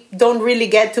 we don't really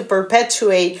get to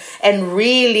perpetuate and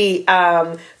really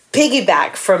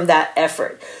piggyback from that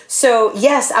effort. So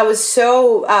yes, I was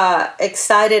so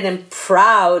excited and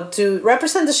proud to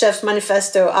represent the Chefs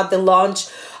Manifesto at the launch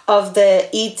of the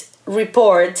EAT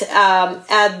report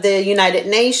at the United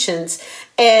Nations.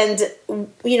 And,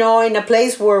 you know, in a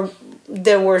place where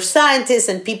there were scientists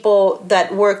and people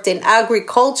that worked in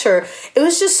agriculture, it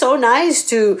was just so nice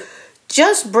to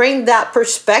just bring that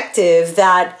perspective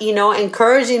that, you know,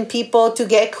 encouraging people to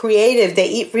get creative. The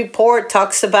EAT report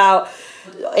talks about,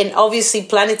 and obviously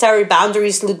planetary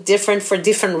boundaries look different for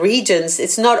different regions.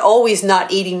 It's not always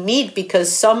not eating meat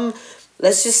because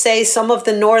let's just say some of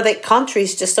the Nordic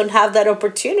countries just don't have that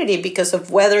opportunity because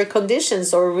of weather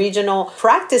conditions or regional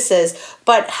practices.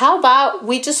 But how about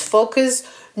we just focus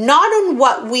not on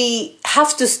what we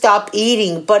have to stop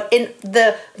eating, but in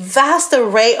the vast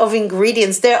array of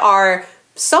ingredients. There are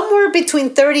somewhere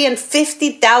between 30 and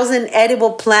 50,000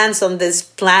 edible plants on this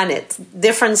planet.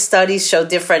 Different studies show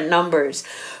different numbers.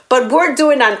 But we're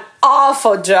doing an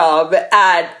awful job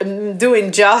at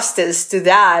doing justice to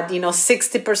that. You know,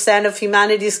 60% of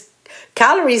humanity's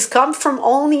calories come from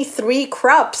only 3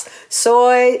 crops: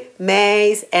 soy,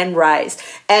 maize, and rice.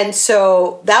 And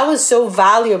so that was so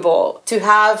valuable to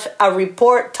have a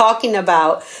report talking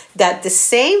about that the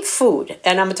same food,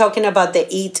 and I'm talking about the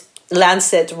EAT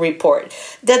Lancet report,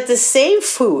 that the same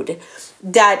food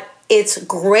that it's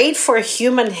great for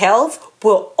human health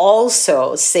will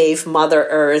also save Mother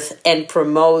Earth and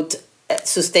promote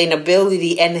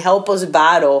sustainability and help us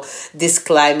battle this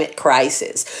climate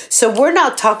crisis. So we're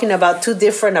not talking about two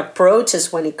different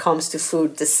approaches when it comes to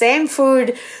food. The same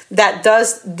food that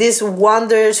does these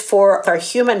wonders for our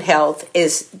human health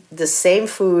is the same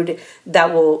food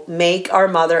that will make our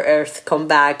Mother Earth come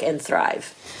back and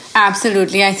thrive.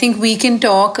 Absolutely. I think we can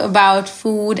talk about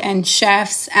food and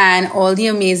chefs and all the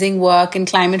amazing work and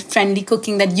climate-friendly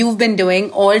cooking that you've been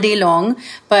doing all day long.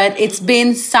 But it's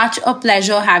been such a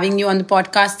pleasure having you on the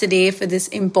podcast today for this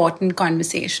important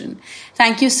conversation.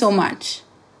 Thank you so much.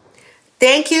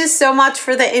 Thank you so much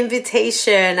for the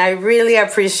invitation. I really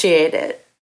appreciate it.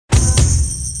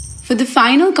 For the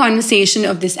final conversation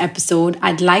of this episode,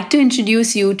 I'd like to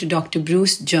introduce you to Dr.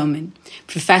 Bruce German,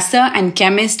 professor and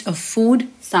chemist of food,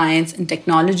 science and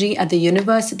technology at the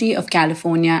University of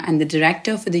California and the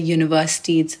director for the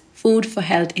university's Food for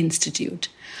Health Institute.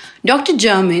 Dr.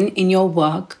 German, in your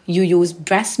work, you use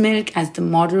breast milk as the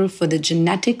model for the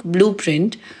genetic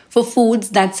blueprint for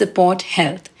foods that support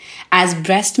health, as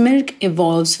breast milk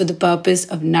evolves for the purpose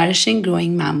of nourishing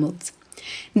growing mammals.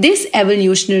 This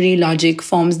evolutionary logic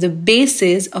forms the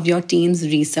basis of your team's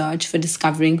research for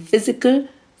discovering physical,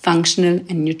 functional,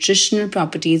 and nutritional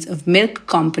properties of milk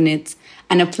components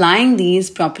and applying these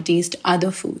properties to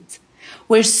other foods.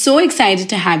 We're so excited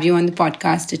to have you on the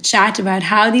podcast to chat about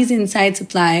how these insights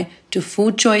apply to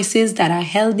food choices that are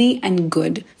healthy and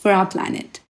good for our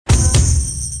planet.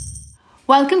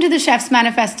 Welcome to the Chefs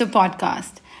Manifesto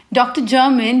podcast. Dr.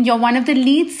 German, you're one of the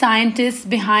lead scientists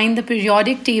behind the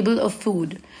periodic table of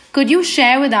food. Could you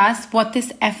share with us what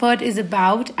this effort is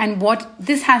about and what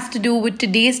this has to do with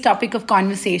today's topic of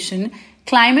conversation,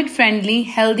 climate-friendly,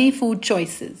 healthy food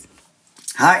choices?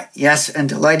 Hi, yes, and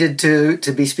delighted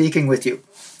to be speaking with you.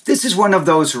 This is one of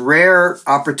those rare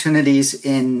opportunities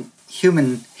in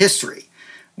human history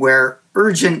where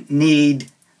urgent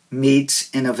need meets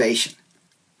innovation.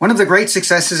 One of the great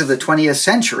successes of the 20th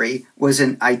century was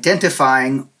in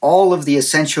identifying all of the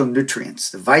essential nutrients,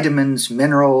 the vitamins,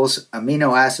 minerals,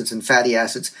 amino acids, and fatty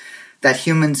acids that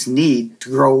humans need to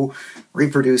grow,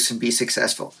 reproduce, and be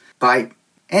successful. By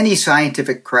any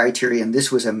scientific criterion,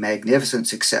 this was a magnificent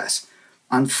success.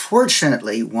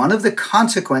 Unfortunately, one of the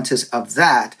consequences of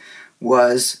that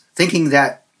was thinking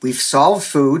that we've solved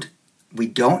food, we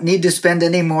don't need to spend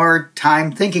any more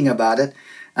time thinking about it,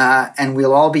 and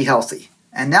we'll all be healthy.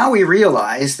 And now we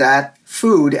realize that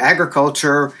food,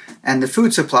 agriculture, and the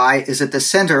food supply is at the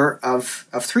center of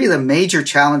 3 of the major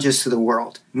challenges to the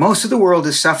world. Most of the world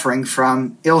is suffering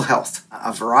from ill health,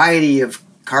 a variety of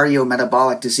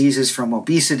cardiometabolic diseases from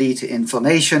obesity to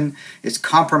inflammation. It's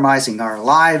compromising our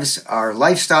lives, our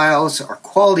lifestyles, our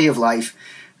quality of life,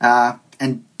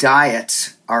 and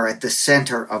diets are at the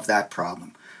center of that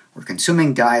problem. We're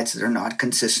consuming diets that are not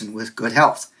consistent with good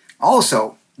health.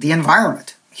 Also, the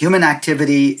environment. Human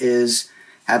activity is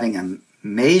having a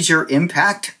major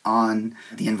impact on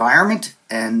the environment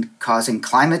and causing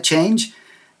climate change,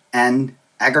 and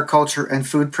agriculture and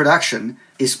food production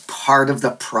is part of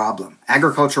the problem.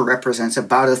 Agriculture represents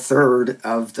about 1/3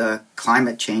 of the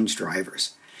climate change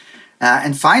drivers.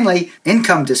 And finally,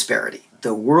 income disparity.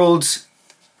 The world's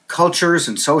cultures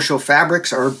and social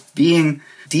fabrics are being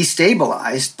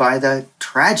destabilized by the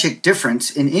tragic difference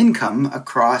in income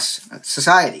across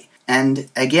society. And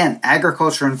again,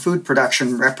 agriculture and food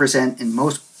production represent, in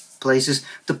most places,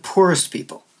 the poorest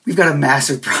people. We've got a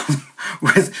massive problem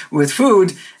with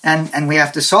food, and we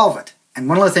have to solve it. And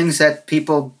one of the things that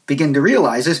people begin to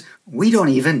realize is we don't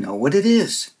even know what it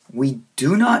is. We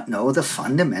do not know the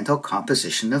fundamental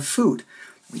composition of food.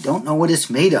 We don't know what it's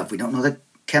made of. We don't know the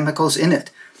chemicals in it.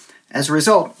 As a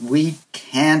result, we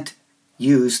can't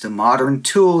use the modern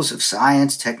tools of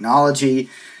science, technology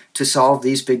to solve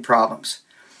these big problems.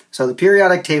 So the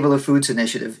Periodic Table of Foods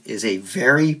initiative is a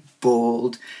very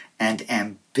bold and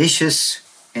ambitious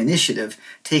initiative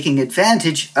taking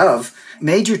advantage of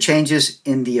major changes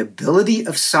in the ability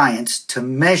of science to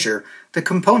measure the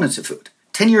components of food.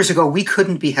 10 years ago, we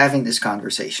couldn't be having this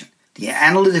conversation. The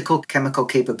analytical chemical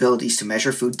capabilities to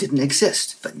measure food didn't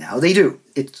exist, but now they do.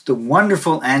 It's the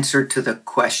wonderful answer to the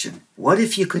question, what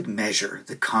if you could measure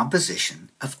the composition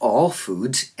of all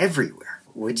foods everywhere?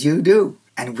 What would you do?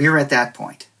 And we're at that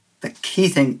point. The key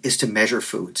thing is to measure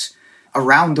foods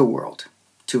around the world,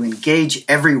 to engage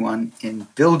everyone in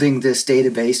building this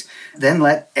database, then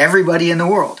let everybody in the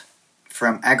world,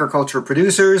 from agriculture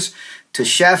producers to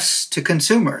chefs to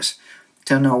consumers,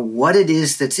 to know what it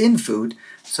is that's in food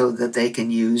so that they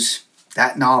can use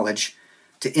that knowledge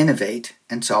to innovate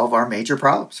and solve our major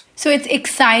problems. So it's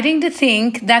exciting to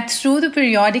think that through the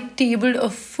periodic table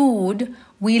of food,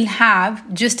 we'll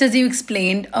have, just as you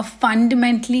explained, a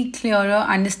fundamentally clearer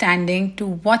understanding to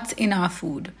what's in our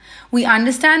food. We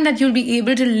understand that you'll be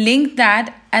able to link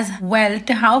that as well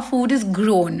to how food is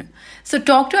grown. So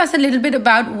talk to us a little bit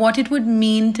about what it would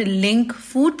mean to link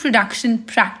food production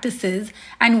practices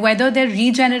and whether they're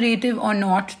regenerative or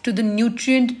not to the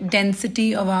nutrient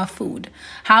density of our food.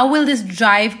 How will this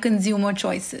drive consumer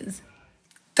choices?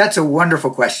 That's a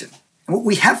wonderful question. What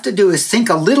we have to do is think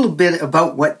a little bit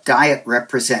about what diet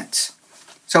represents.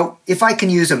 So if I can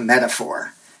use a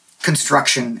metaphor,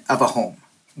 construction of a home.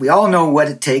 We all know what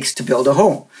it takes to build a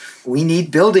home. We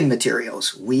need building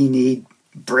materials. We need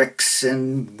bricks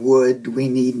and wood. We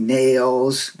need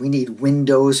nails. We need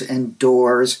windows and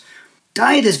doors.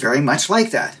 Diet is very much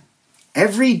like that.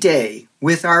 Every day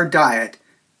with our diet,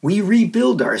 we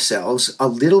rebuild ourselves a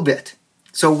little bit.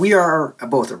 So we are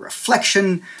both a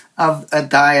reflection of a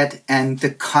diet and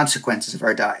the consequences of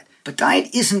our diet. But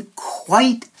diet isn't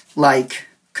quite like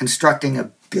constructing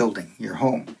a building, your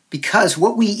home, because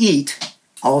what we eat,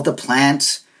 all the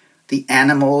plants, the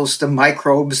animals, the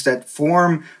microbes that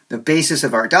form the basis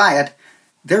of our diet,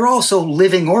 they're also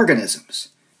living organisms.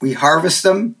 We harvest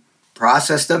them,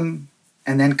 process them,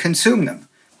 and then consume them.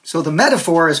 So the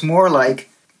metaphor is more like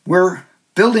we're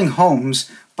building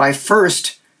homes by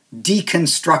first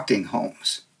deconstructing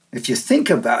homes. If you think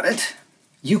about it,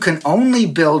 you can only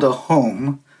build a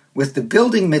home with the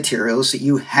building materials that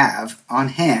you have on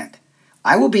hand.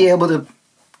 I will be able to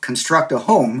construct a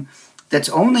home that's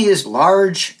only as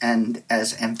large and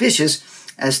as ambitious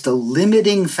as the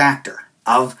limiting factor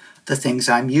of the things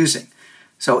I'm using.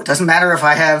 So it doesn't matter if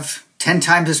I have 10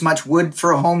 times as much wood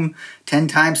for a home, 10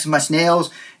 times as much nails.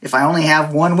 If I only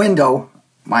have one window,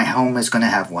 my home is going to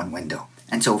have one window.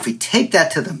 And so if we take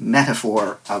that to the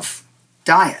metaphor of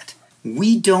diet,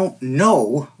 we don't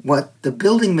know what the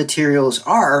building materials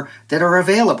are that are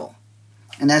available.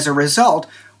 And as a result,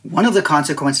 one of the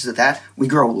consequences of that, we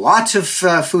grow lots of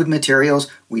food materials,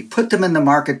 we put them in the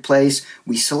marketplace,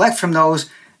 we select from those,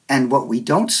 and what we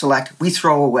don't select, we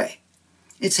throw away.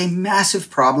 It's a massive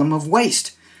problem of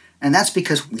waste. And that's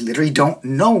because we literally don't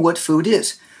know what food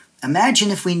is.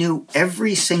 Imagine if we knew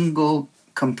every single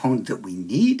component that we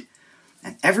need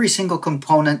and every single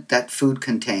component that food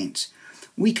contains.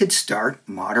 We could start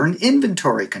modern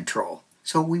inventory control.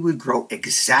 So we would grow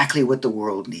exactly what the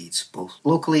world needs, both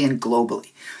locally and globally.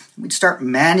 We'd start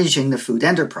managing the food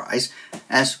enterprise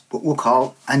as what we'll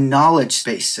call a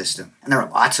knowledge-based system. And there are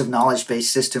lots of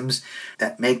knowledge-based systems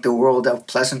that make the world a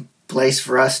pleasant place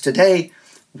for us today.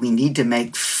 We need to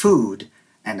make food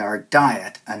and our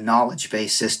diet a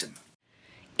knowledge-based system.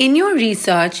 In your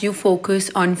research, you focus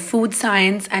on food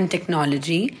science and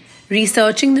technology,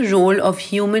 researching the role of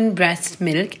human breast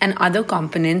milk and other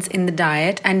components in the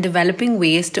diet and developing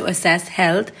ways to assess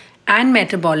health and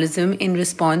metabolism in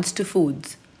response to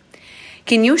foods.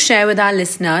 Can you share with our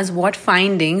listeners what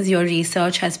findings your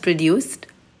research has produced?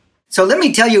 So let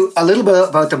me tell you a little bit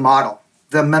about the model.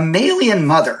 The mammalian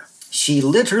mother, she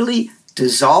literally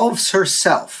dissolves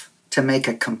herself to make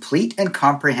a complete and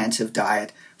comprehensive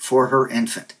diet for her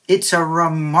infant. It's a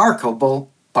remarkable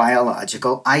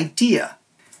biological idea.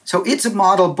 So it's a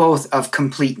model both of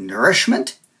complete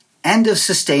nourishment and of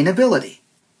sustainability.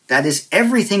 That is,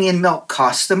 everything in milk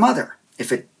costs the mother.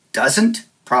 If it doesn't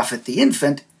profit the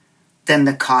infant, then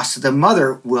the cost of the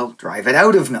mother will drive it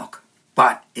out of milk.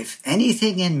 But if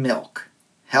anything in milk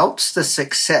helps the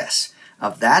success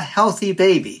of that healthy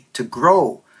baby to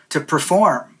grow, to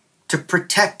perform, to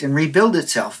protect and rebuild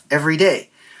itself every day,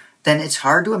 then it's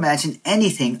hard to imagine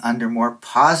anything under more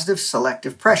positive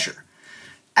selective pressure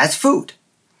as food.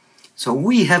 So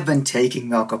we have been taking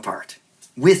milk apart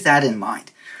with that in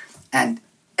mind. And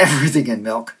everything in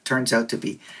milk turns out to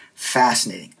be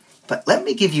fascinating. But let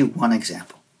me give you one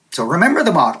example. So remember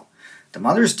the model. The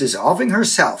mother's dissolving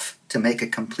herself to make a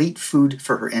complete food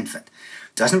for her infant.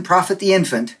 Doesn't profit the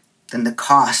infant, then the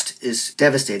cost is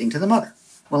devastating to the mother.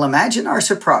 Well, imagine our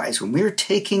surprise when we're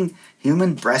taking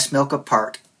human breast milk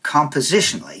apart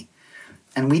compositionally,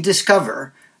 and we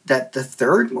discover that the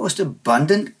third most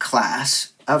abundant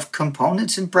class of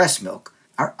components in breast milk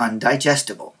are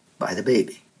undigestible by the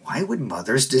baby. Why would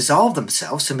mothers dissolve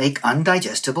themselves to make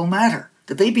undigestible matter?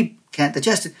 The baby can't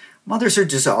digest it. Mothers are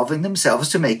dissolving themselves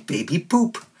to make baby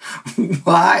poop.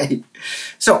 Why?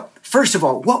 So, first of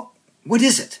all, what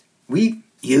is it? We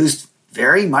used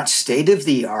very much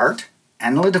state-of-the-art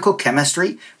analytical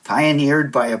chemistry,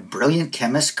 pioneered by a brilliant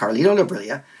chemist, Carlito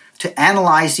Labrilla, to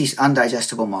analyze these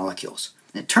undigestible molecules.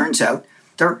 And it turns out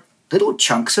they're little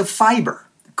chunks of fiber,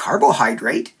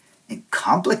 carbohydrate, in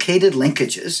complicated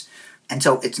linkages. And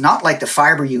so it's not like the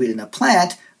fiber you eat in a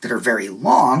plant that are very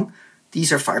long.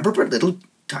 These are fiber, but little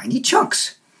tiny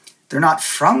chunks. They're not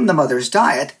from the mother's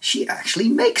diet. She actually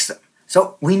makes them.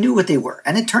 So we knew what they were.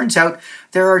 And it turns out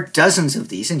there are dozens of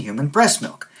these in human breast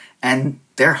milk, and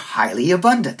they're highly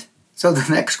abundant. So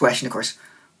the next question, of course,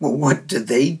 well, what do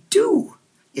they do?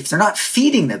 If they're not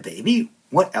feeding the baby,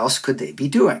 what else could they be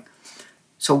doing?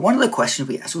 So one of the questions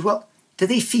we asked was, well, do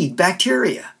they feed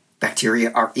bacteria?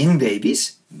 Bacteria are in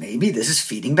babies. Maybe this is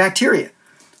feeding bacteria.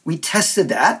 We tested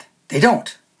that. They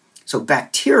don't. So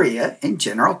bacteria, in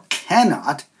general,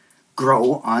 cannot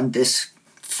grow on this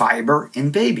fiber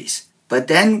in babies. But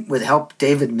then, with help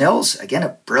David Mills, again,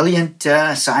 a brilliant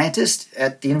scientist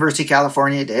at the University of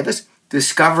California, Davis,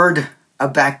 discovered a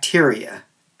bacteria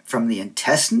from the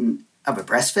intestine of a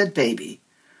breastfed baby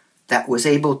that was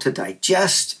able to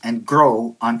digest and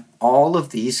grow on all of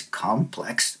these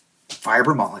complex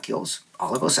fiber molecules,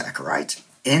 oligosaccharides,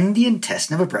 in the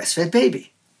intestine of a breastfed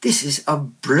baby. This is a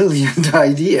brilliant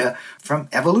idea from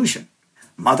evolution.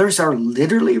 Mothers are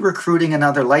literally recruiting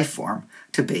another life form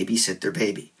to babysit their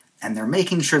baby. And they're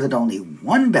making sure that only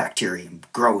one bacterium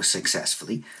grows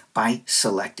successfully by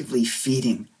selectively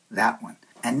feeding that one.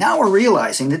 And now we're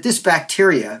realizing that this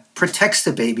bacteria protects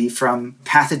the baby from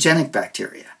pathogenic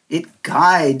bacteria. It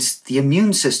guides the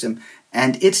immune system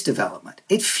and its development.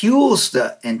 It fuels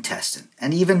the intestine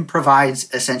and even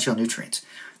provides essential nutrients.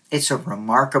 It's a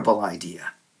remarkable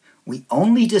idea. We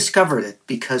only discovered it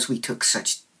because we took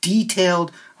such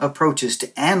detailed approaches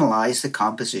to analyze the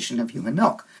composition of human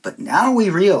milk. But now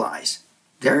we realize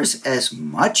there's as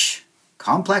much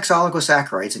complex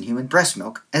oligosaccharides in human breast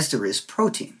milk as there is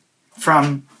protein.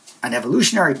 From an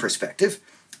evolutionary perspective,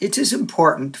 it's as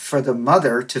important for the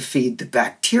mother to feed the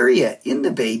bacteria in the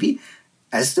baby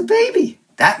as the baby.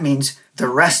 That means the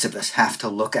rest of us have to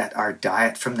look at our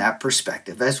diet from that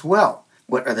perspective as well.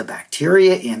 What are the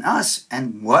bacteria in us,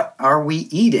 and what are we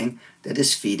eating that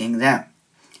is feeding them?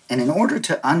 And in order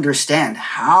to understand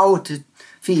how to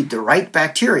feed the right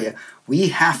bacteria, we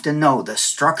have to know the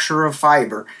structure of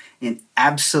fiber in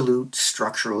absolute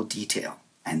structural detail.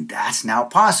 And that's now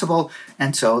possible.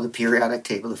 And so the Periodic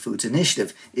Table of Foods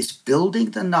Initiative is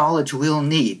building the knowledge we'll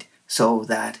need so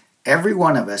that every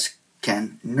one of us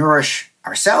can nourish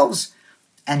ourselves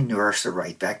and nourish the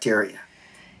right bacteria.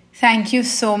 Thank you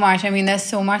so much. I mean, there's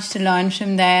so much to learn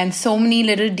from there and so many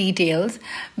little details.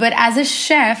 But as a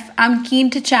chef, I'm keen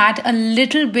to chat a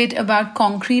little bit about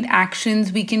concrete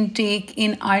actions we can take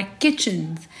in our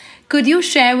kitchens. Could you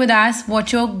share with us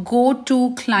what your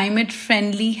go-to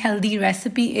climate-friendly, healthy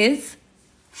recipe is?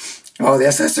 Oh,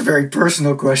 yes, that's a very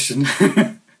personal question.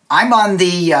 I'm on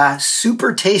the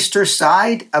super taster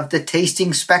side of the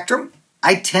tasting spectrum.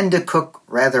 I tend to cook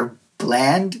rather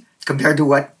bland compared to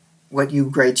what you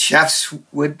great chefs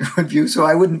would view, so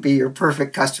I wouldn't be your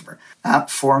perfect customer.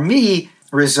 For me,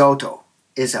 risotto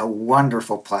is a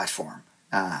wonderful platform.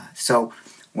 So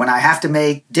when I have to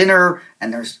make dinner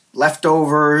and there's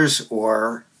leftovers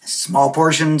or small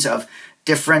portions of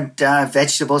different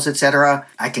vegetables, etc.,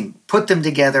 I can put them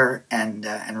together, and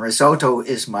risotto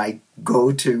is my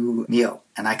go-to meal.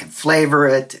 And I can flavor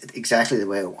it exactly the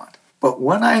way I want. But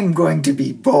when I'm going to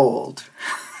be bold,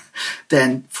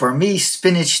 then for me,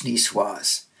 spinach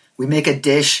niçoise. We make a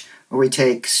dish where we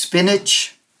take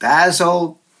spinach,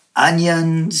 basil,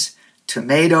 onions,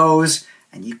 tomatoes,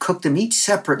 and you cook them each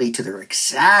separately to their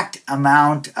exact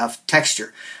amount of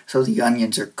texture. So the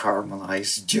onions are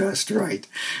caramelized just right.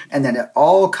 And then it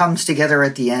all comes together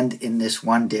at the end in this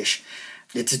one dish.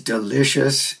 It's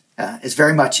delicious. It's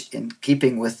very much in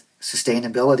keeping with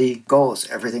sustainability goals.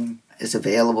 Everything is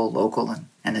available, local,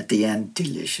 and at the end,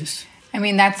 delicious. I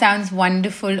mean, that sounds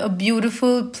wonderful. A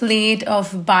beautiful plate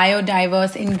of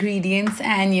biodiverse ingredients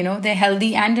and, they're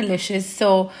healthy and delicious.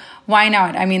 So why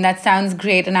not? I mean, that sounds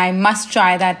great. And I must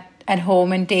try that at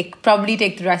home and probably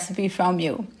take the recipe from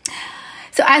you.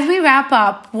 So as we wrap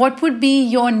up, what would be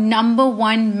your number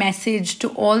one message to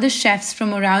all the chefs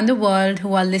from around the world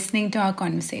who are listening to our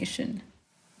conversation?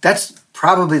 That's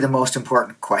probably the most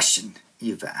important question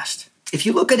you've asked. If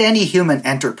you look at any human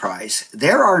enterprise,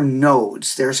 there are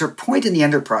nodes. There's a point in the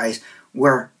enterprise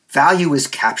where value is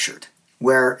captured,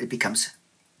 where it becomes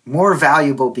more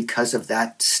valuable because of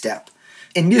that step.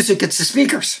 In music, it's the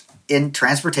speakers. In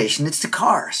transportation, it's the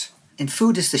cars. In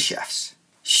food, it's the chefs.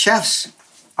 Chefs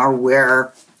are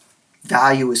where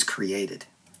value is created.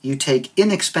 You take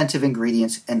inexpensive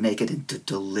ingredients and make it into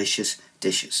delicious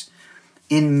dishes.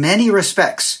 In many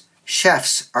respects,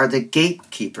 chefs are the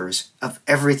gatekeepers of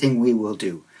everything we will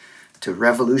do to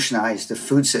revolutionize the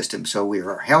food system so we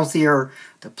are healthier,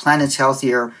 the planet's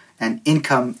healthier, and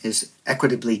income is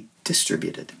equitably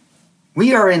distributed.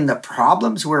 We are in the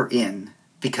problems we're in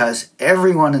because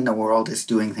everyone in the world is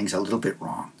doing things a little bit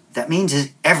wrong. That means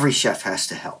that every chef has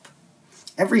to help.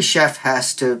 Every chef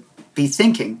has to be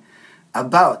thinking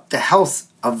about the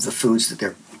health of the foods that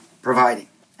they're providing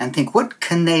and think, what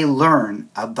can they learn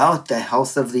about the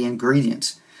health of the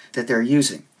ingredients that they're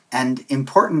using? And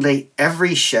importantly,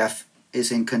 every chef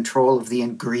is in control of the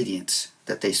ingredients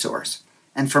that they source.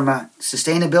 And from a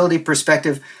sustainability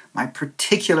perspective, my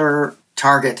particular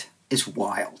target is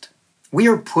wild. We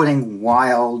are putting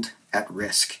wild at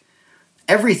risk.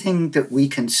 Everything that we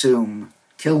consume,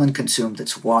 kill and consume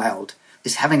that's wild,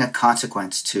 is having a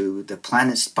consequence to the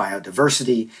planet's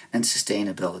biodiversity and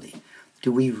sustainability.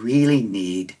 Do we really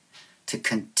need to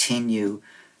continue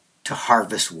to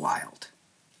harvest wild?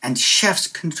 And chefs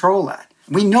control that.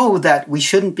 We know that we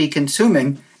shouldn't be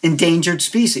consuming endangered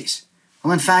species.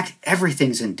 Well, in fact,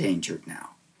 everything's endangered now.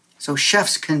 So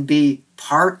chefs can be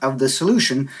part of the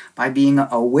solution by being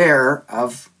aware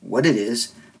of what it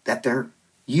is that they're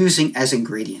using as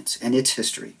ingredients and its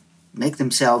history. Make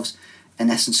themselves, in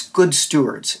essence, good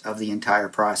stewards of the entire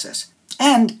process.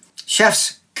 And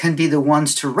chefs can be the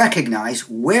ones to recognize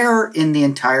where in the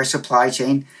entire supply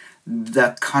chain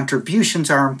the contributions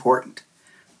are important.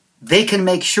 They can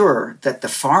make sure that the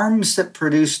farms that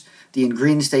produce the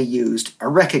ingredients they used are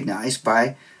recognized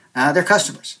by their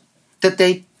customers, that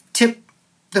they tip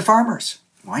the farmers.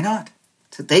 Why not?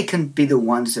 So they can be the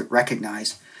ones that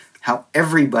recognize how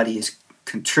everybody is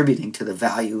contributing to the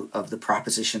value of the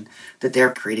proposition that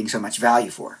they're creating so much value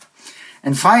for.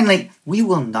 And finally, we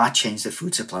will not change the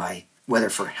food supply, whether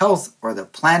for health or the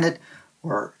planet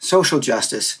or social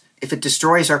justice, if it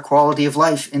destroys our quality of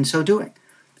life in so doing.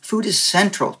 Food is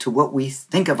central to what we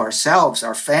think of ourselves,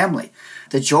 our family,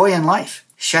 the joy in life.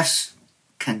 Chefs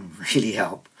can really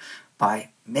help by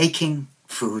making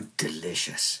food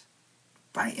delicious,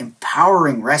 by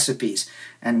empowering recipes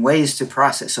and ways to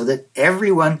process so that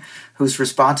everyone who's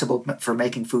responsible for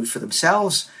making food for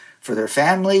themselves, for their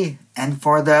family, and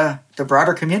for the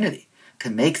broader community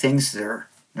can make things that are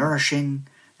nourishing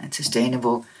and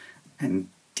sustainable and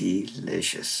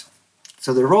delicious.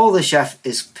 So the role of the chef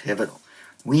is pivotal.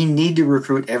 We need to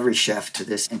recruit every chef to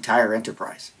this entire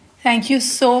enterprise. Thank you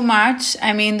so much.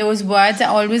 I mean, those words are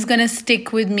always going to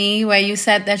stick with me where you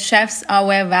said that chefs are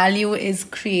where value is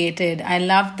created. I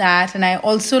loved that. And I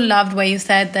also loved where you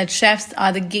said that chefs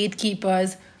are the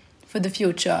gatekeepers for the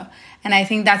future. And I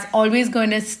think that's always going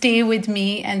to stay with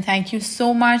me. And thank you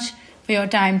so much for your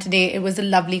time today. It was a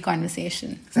lovely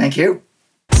conversation. Thank you.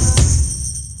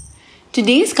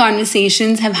 Today's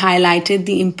conversations have highlighted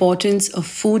the importance of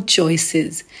food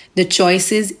choices, the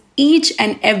choices each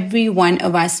and every one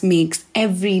of us makes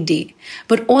every day,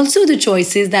 but also the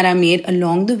choices that are made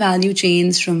along the value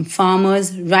chains from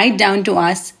farmers right down to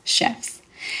us chefs.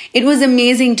 It was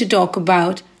amazing to talk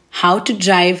about how to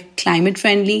drive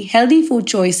climate-friendly, healthy food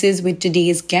choices with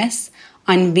today's guests,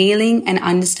 unveiling and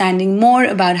understanding more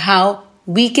about how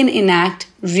we can enact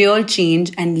real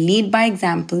change and lead by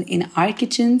example in our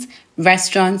kitchens,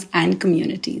 restaurants, and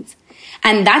communities.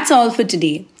 And that's all for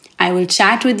today. I will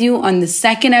chat with you on the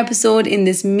second episode in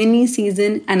this mini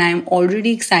season, and I'm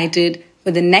already excited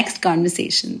for the next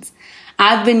conversations.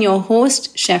 I've been your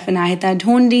host, Chef Anahita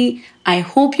Dhondi. I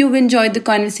hope you've enjoyed the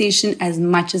conversation as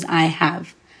much as I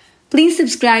have. Please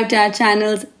subscribe to our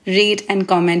channels, rate and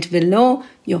comment below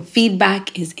Your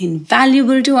feedback is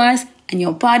invaluable to us, and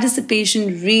your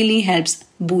participation really helps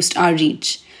boost our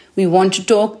reach. We want to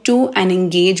talk to and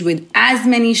engage with as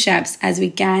many chefs as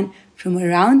we can from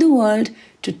around the world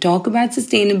to talk about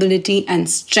sustainability and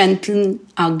strengthen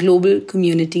our global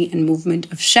community and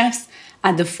movement of chefs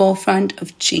at the forefront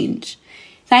of change.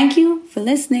 Thank you for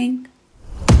listening.